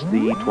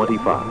LSD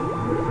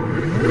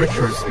 25.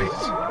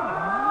 Retrospect.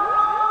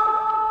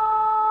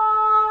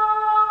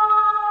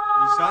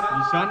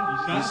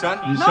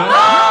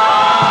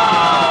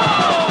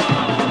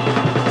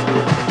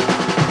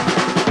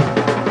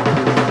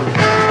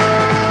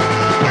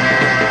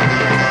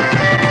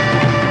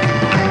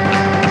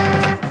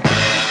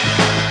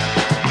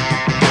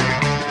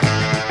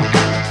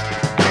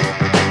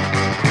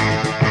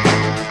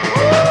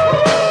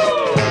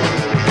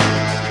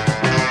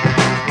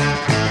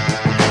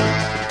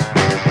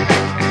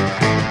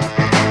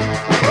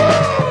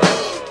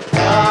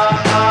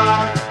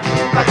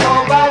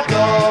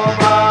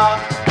 Coba-coba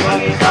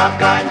mengisap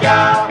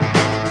ganja.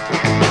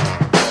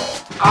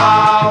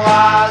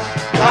 Awas,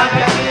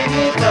 ganja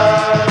ini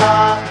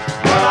telah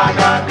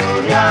melanda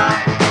dunia.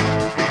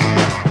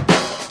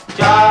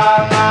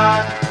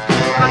 Jangan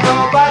suka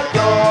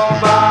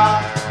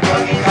coba-coba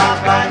mengisap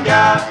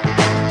ganja.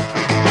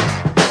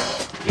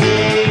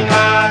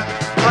 Ingat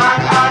kan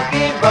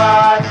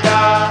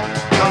akibatnya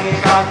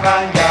mengisap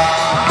ganja.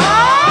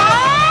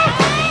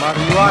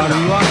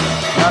 Marijuana,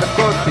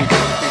 narkotik,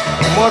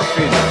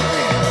 morfin,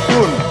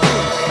 sun,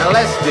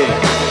 LSD,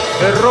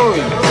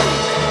 heroin,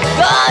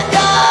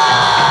 Ganja!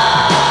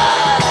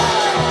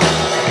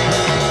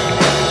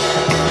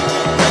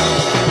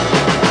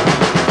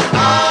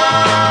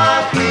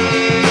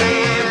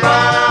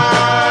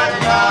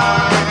 Akibatnya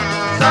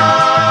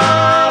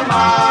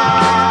sama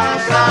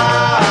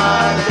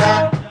saja.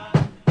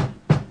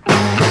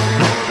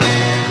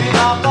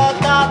 Bila kau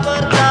tak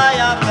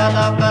percaya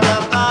kata-kata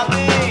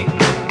kami,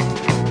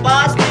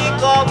 pasti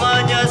kau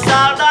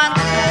menyesal nanti.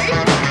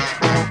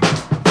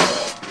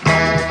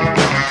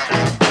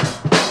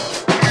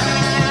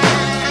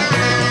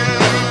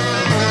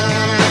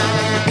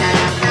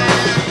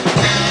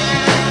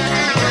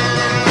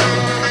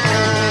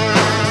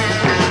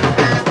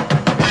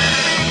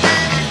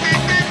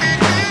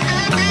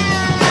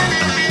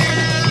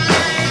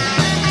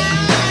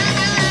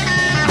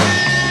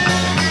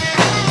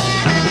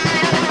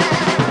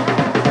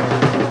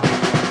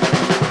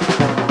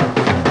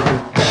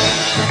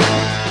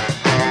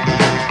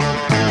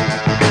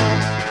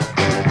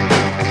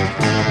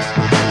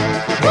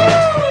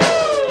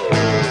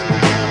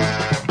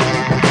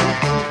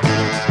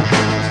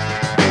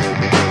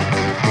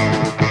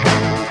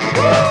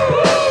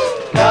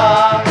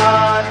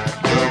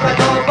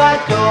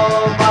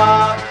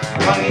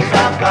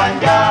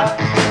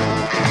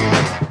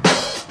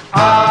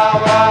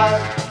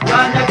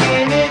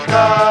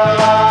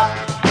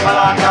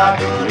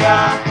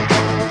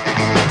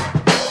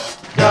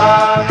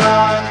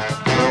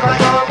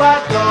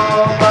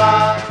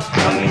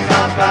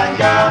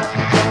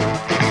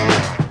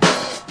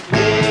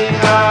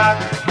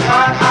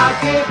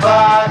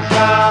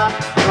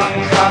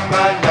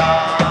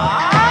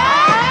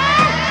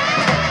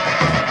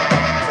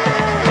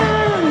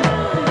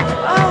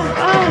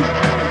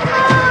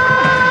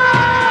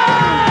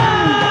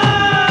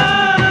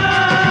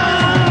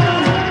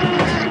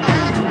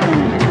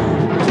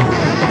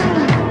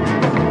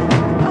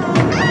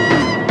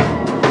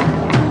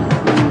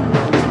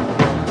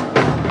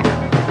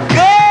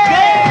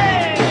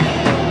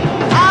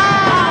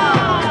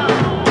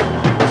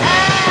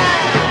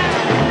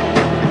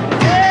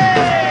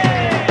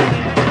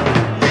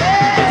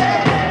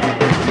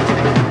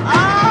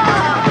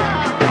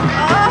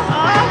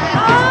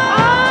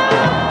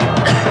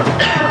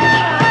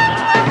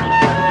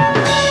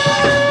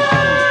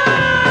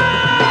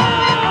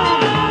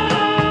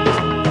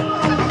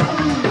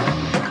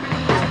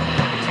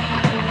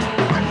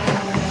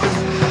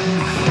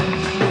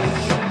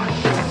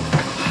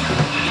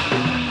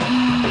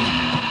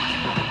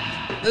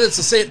 And it's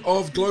a set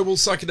of global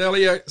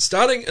psychedelia,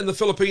 starting in the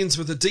Philippines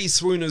with the D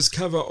Swooners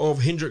cover of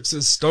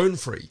Hendrix's Stone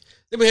Free.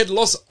 Then we had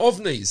Los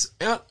OVNIs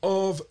out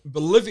of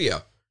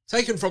Bolivia,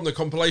 taken from the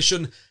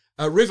compilation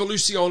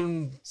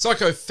Revolucion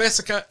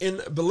Psychofasica in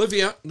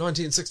Bolivia,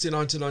 1969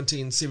 to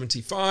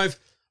 1975.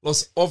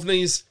 Los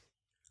OVNIs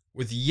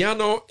with Ya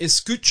no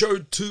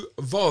escucho tu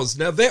voz.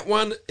 Now that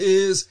one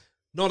is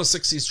not a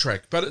 60s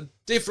track, but it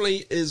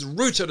definitely is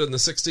rooted in the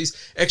 60s,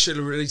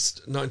 actually released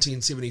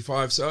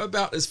 1975, so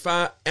about as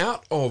far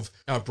out of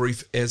our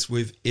brief as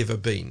we've ever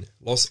been.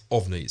 Los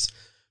OVNIs.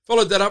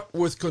 Followed that up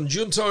with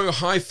Conjunto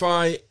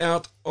Hi-Fi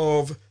out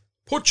of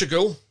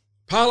Portugal,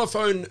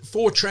 Parlophone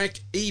 4-track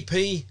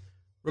EP,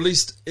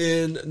 released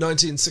in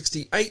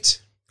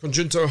 1968.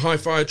 Conjunto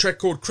Hi-Fi, a track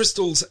called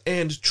Crystals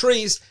and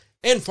Trees.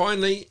 And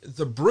finally,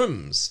 The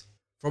Brims.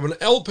 From an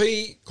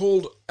LP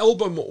called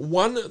Album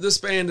 1, this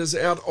band is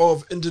out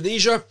of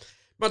Indonesia.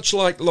 Much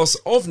like Los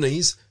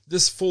OVNIs,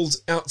 this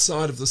falls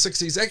outside of the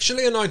 60s.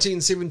 Actually, a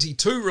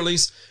 1972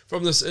 release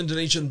from this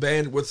Indonesian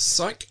band with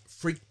psych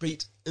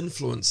freakbeat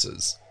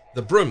influences.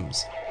 The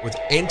Brims with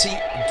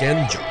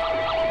Anti-Ganja.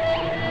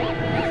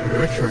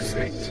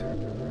 Retrospect.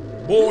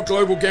 More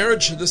global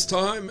garage, this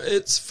time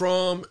it's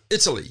from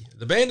Italy.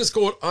 The band is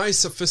called I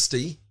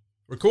Sophisti,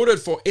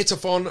 recorded for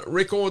Etaphon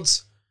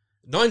Records,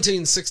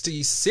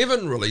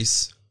 1967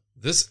 release.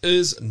 This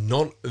is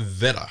Non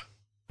Vera.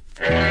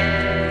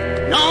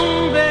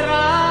 Non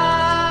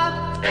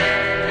verrà,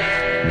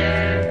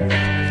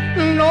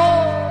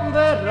 non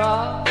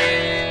verrà.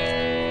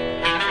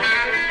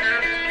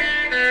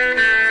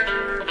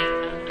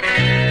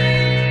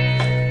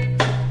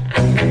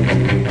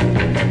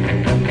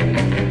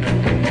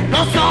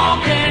 Lo so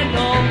che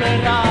non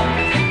verrà,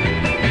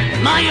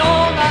 ma io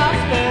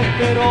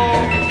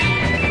l'aspetterò,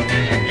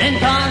 e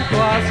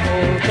intanto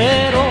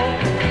ascolterò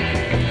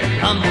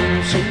la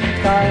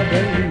musica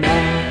del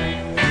mare.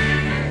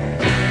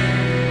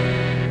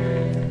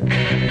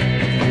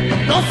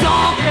 Lo so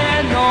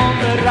che non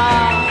verrà,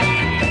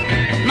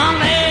 ma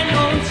lei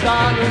non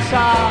sa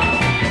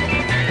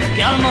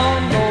che al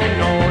mondo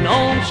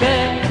non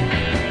c'è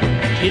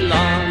chi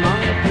l'ama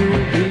più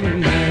di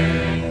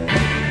me.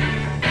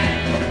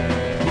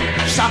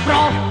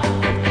 Saprò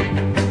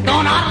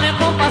donarle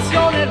con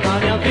passione la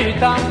mia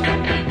vita,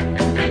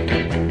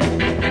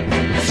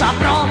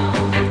 saprò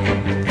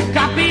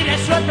capire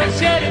i suoi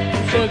pensieri,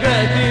 i suoi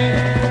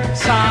segreti,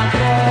 saprò.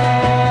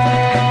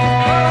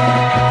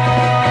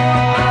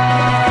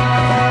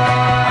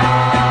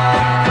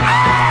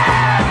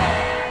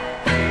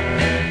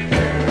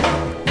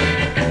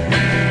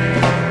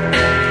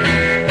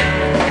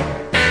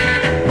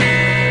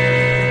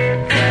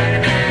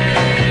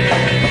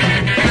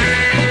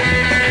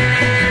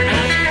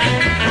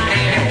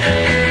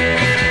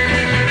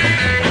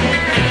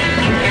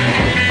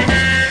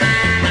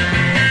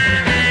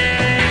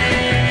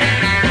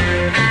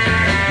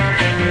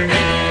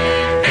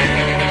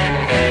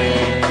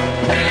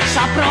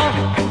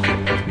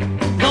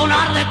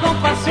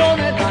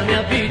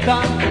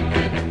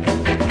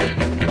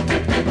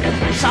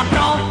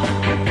 Saprò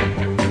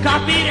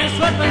capire i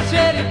suoi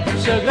pensieri, i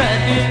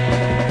segreti,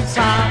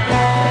 saprò.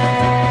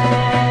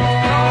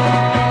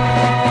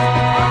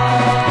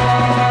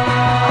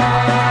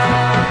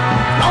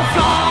 Lo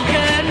so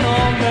che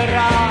non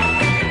verrà,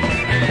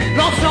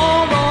 lo so,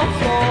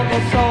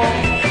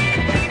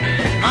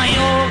 ma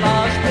io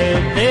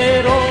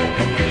l'aspetterò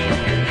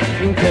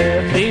finché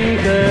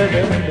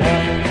verrà.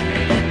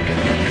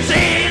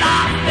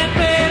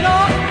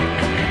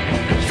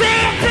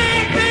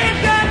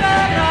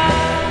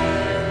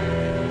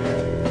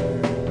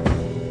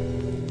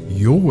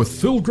 You're with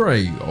Phil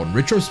Gray on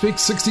Retrospect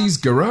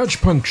 60s Garage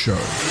Punk Show.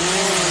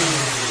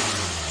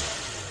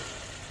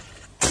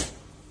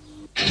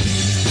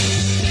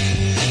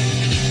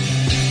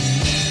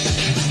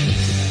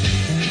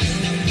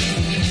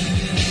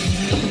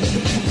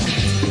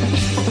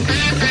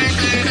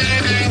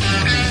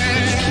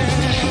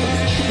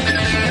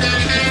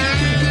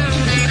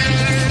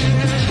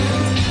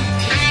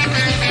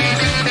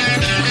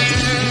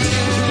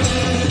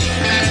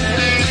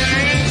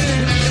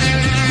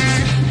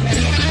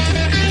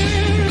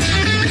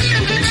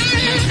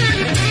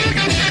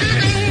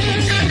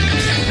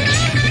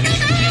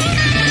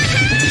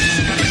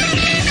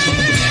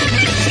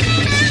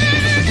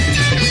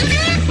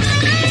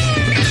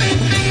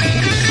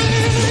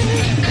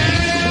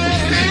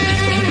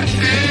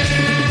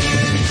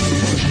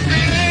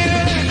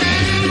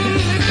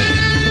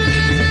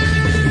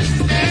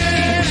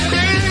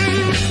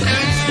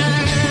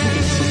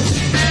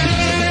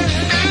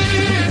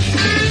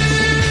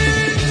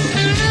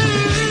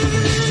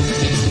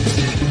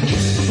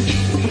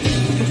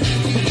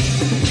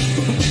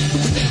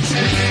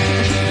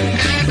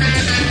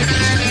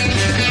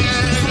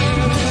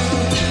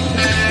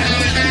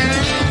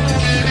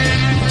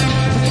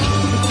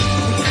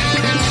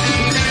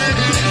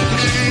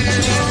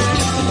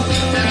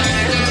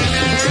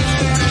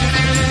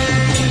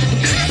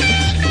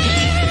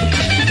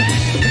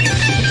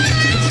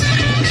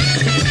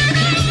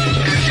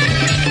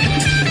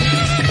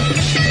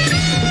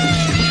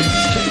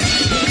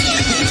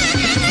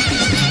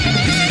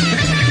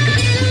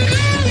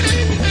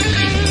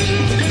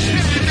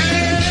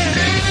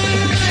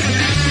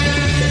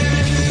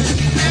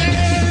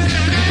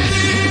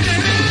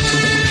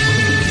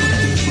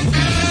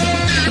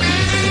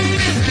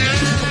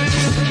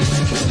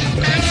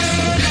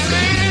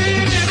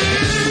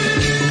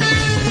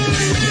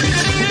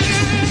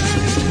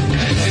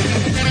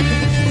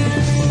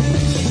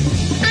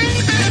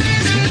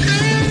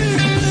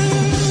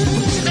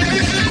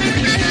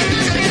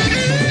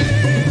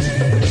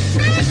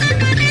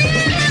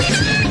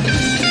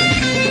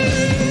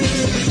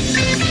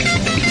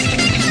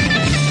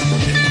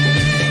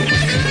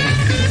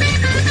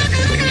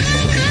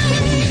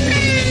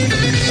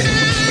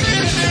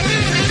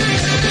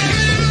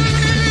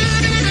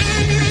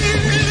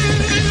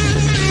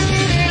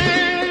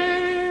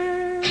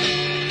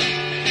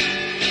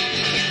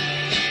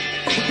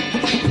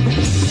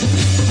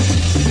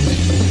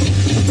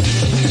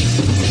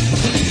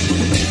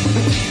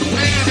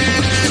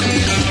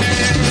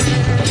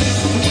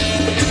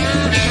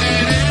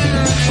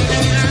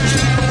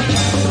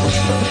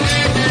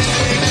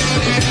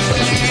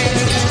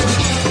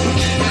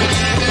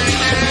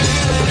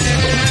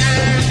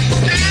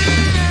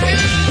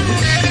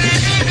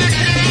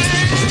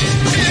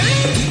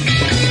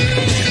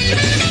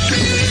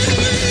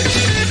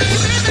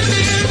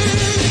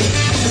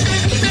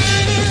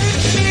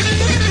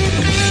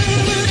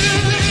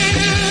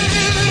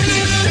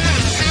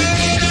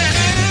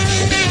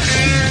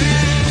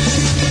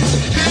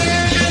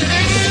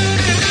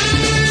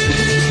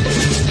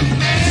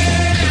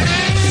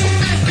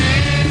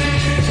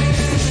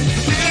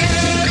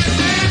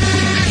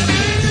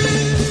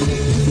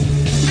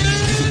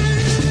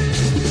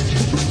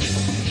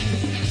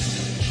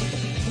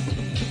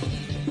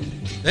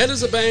 That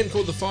is a band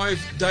called the 5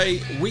 Day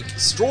Week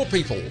Straw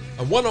People,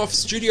 a one-off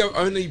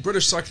studio-only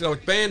British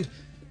psychedelic band.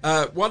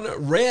 One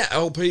rare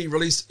LP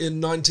released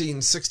in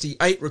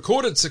 1968,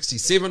 recorded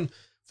 67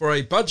 for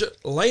a budget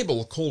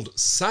label called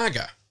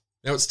Saga.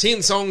 Now, its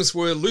 10 songs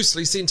were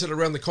loosely centred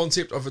around the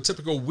concept of a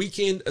typical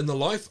weekend in the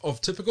life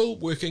of typical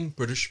working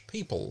British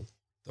people.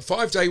 The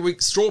 5 Day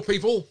Week Straw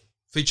People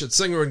featured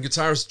singer and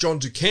guitarist John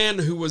Ducan,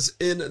 who was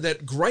in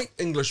that great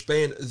English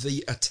band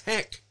The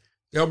Attack.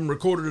 The album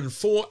recorded in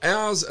 4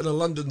 hours in a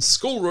London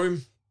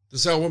schoolroom.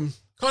 This album,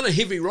 kind of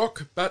heavy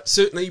rock, but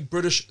certainly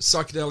British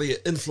psychedelia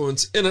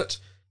influence in it.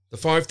 The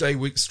 5 Day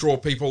Week Straw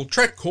People,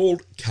 track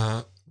called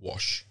Car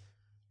Wash.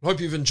 I hope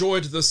you've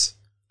enjoyed this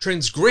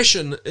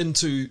transgression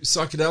into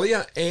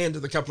psychedelia and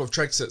the couple of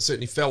tracks that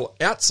certainly fell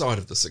outside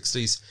of the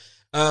 60s.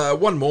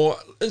 One more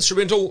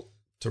instrumental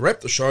to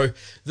wrap the show.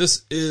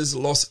 This is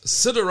Los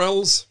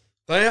Siderals.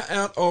 They are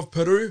out of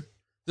Peru.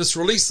 This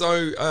release,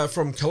 though,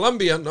 from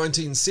Colombia,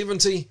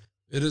 1970.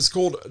 It is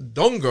called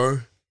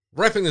Dongo.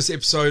 Wrapping this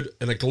episode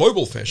in a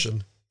global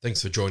fashion.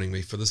 Thanks for joining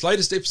me for this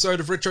latest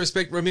episode of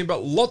Retrospect. Remember,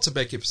 lots of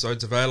back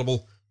episodes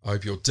available. I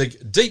hope you'll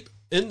dig deep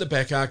in the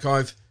back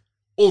archive.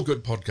 All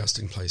good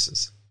podcasting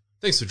places.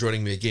 Thanks for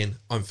joining me again.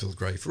 I'm Phil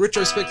Gray for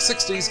Retrospect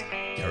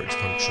 60s Garage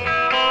Punk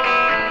Show.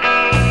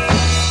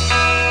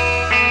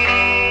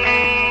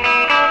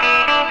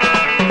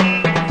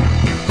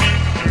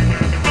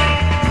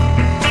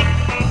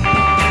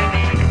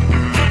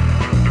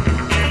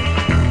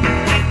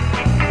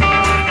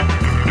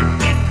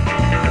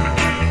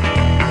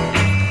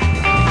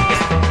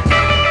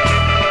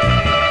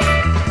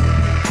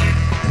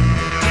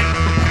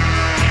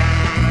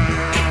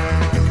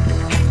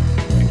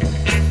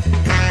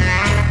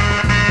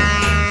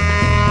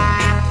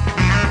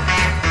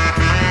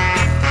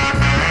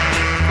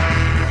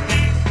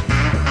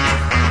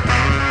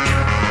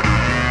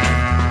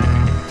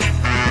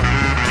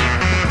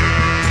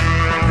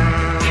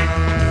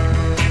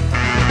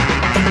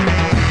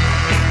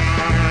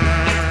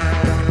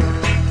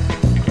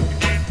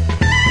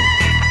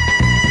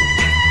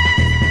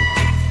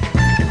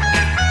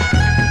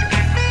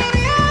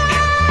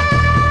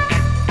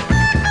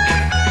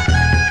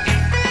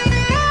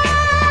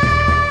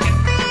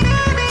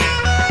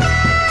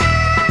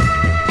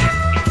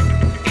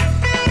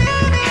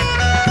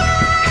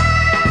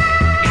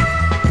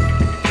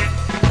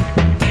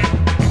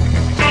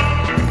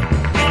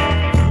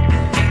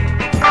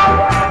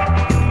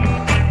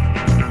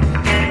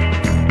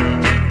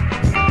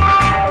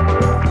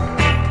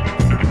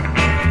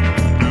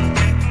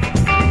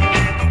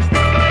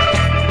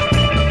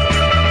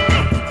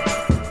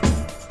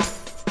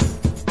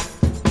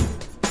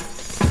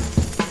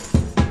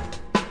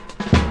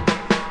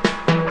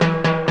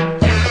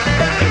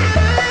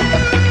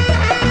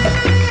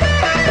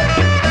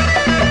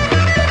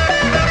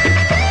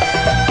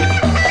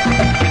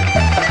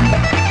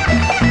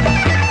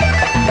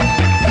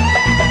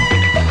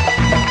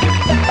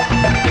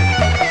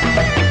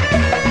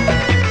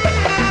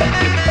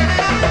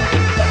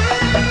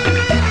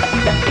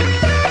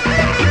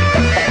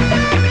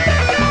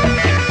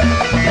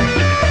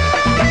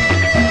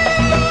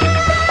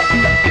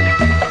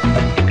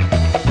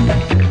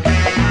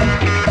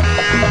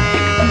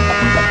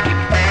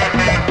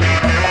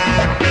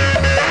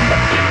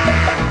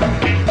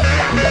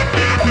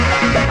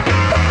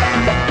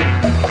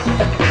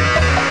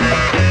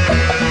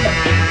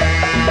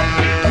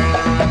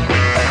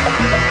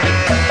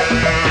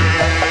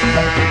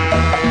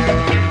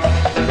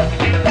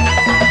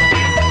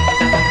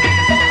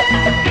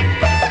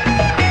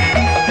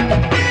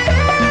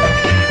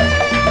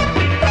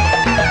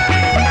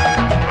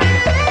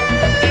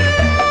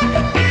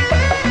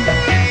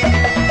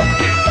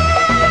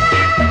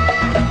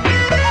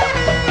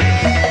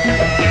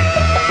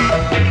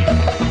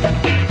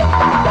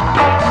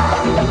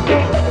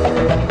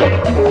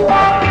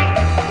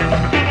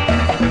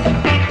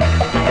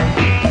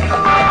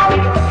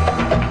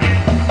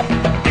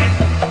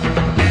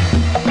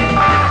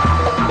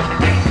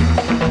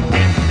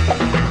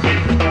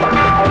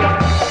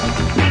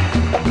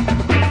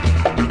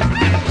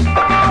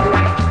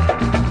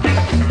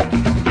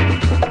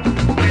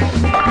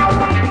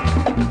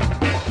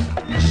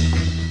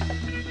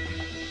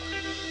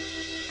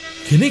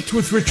 Connect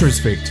with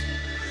Retrospect.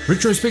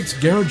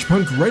 Retrospect Garage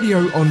Punk Radio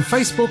on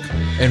Facebook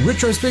and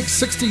Retrospect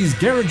 60s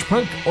Garage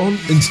Punk on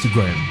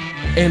Instagram.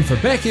 And for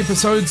back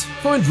episodes,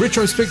 find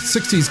Retrospect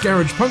 60s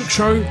Garage Punk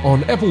Show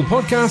on Apple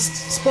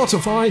Podcasts,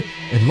 Spotify,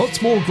 and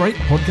lots more great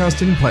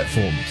podcasting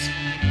platforms.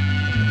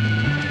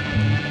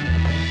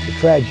 A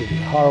tragedy,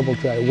 a horrible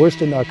tragedy,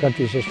 worst in our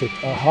country's history,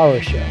 a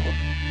horror show.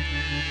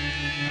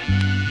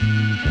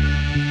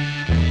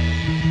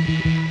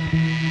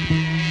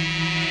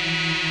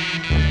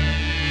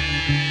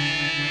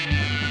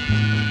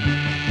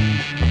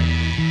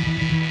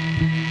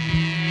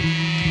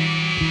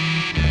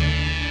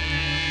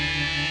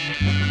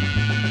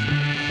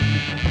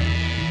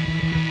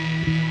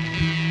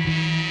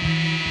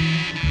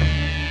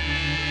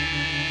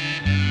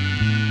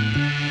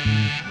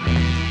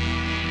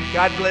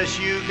 God bless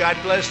you, God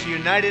bless the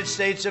United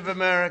States of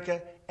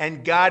America,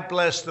 and God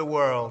bless the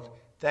world.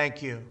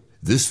 Thank you.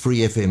 This Free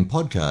FM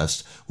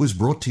podcast was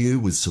brought to you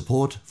with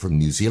support from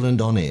New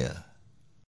Zealand On Air.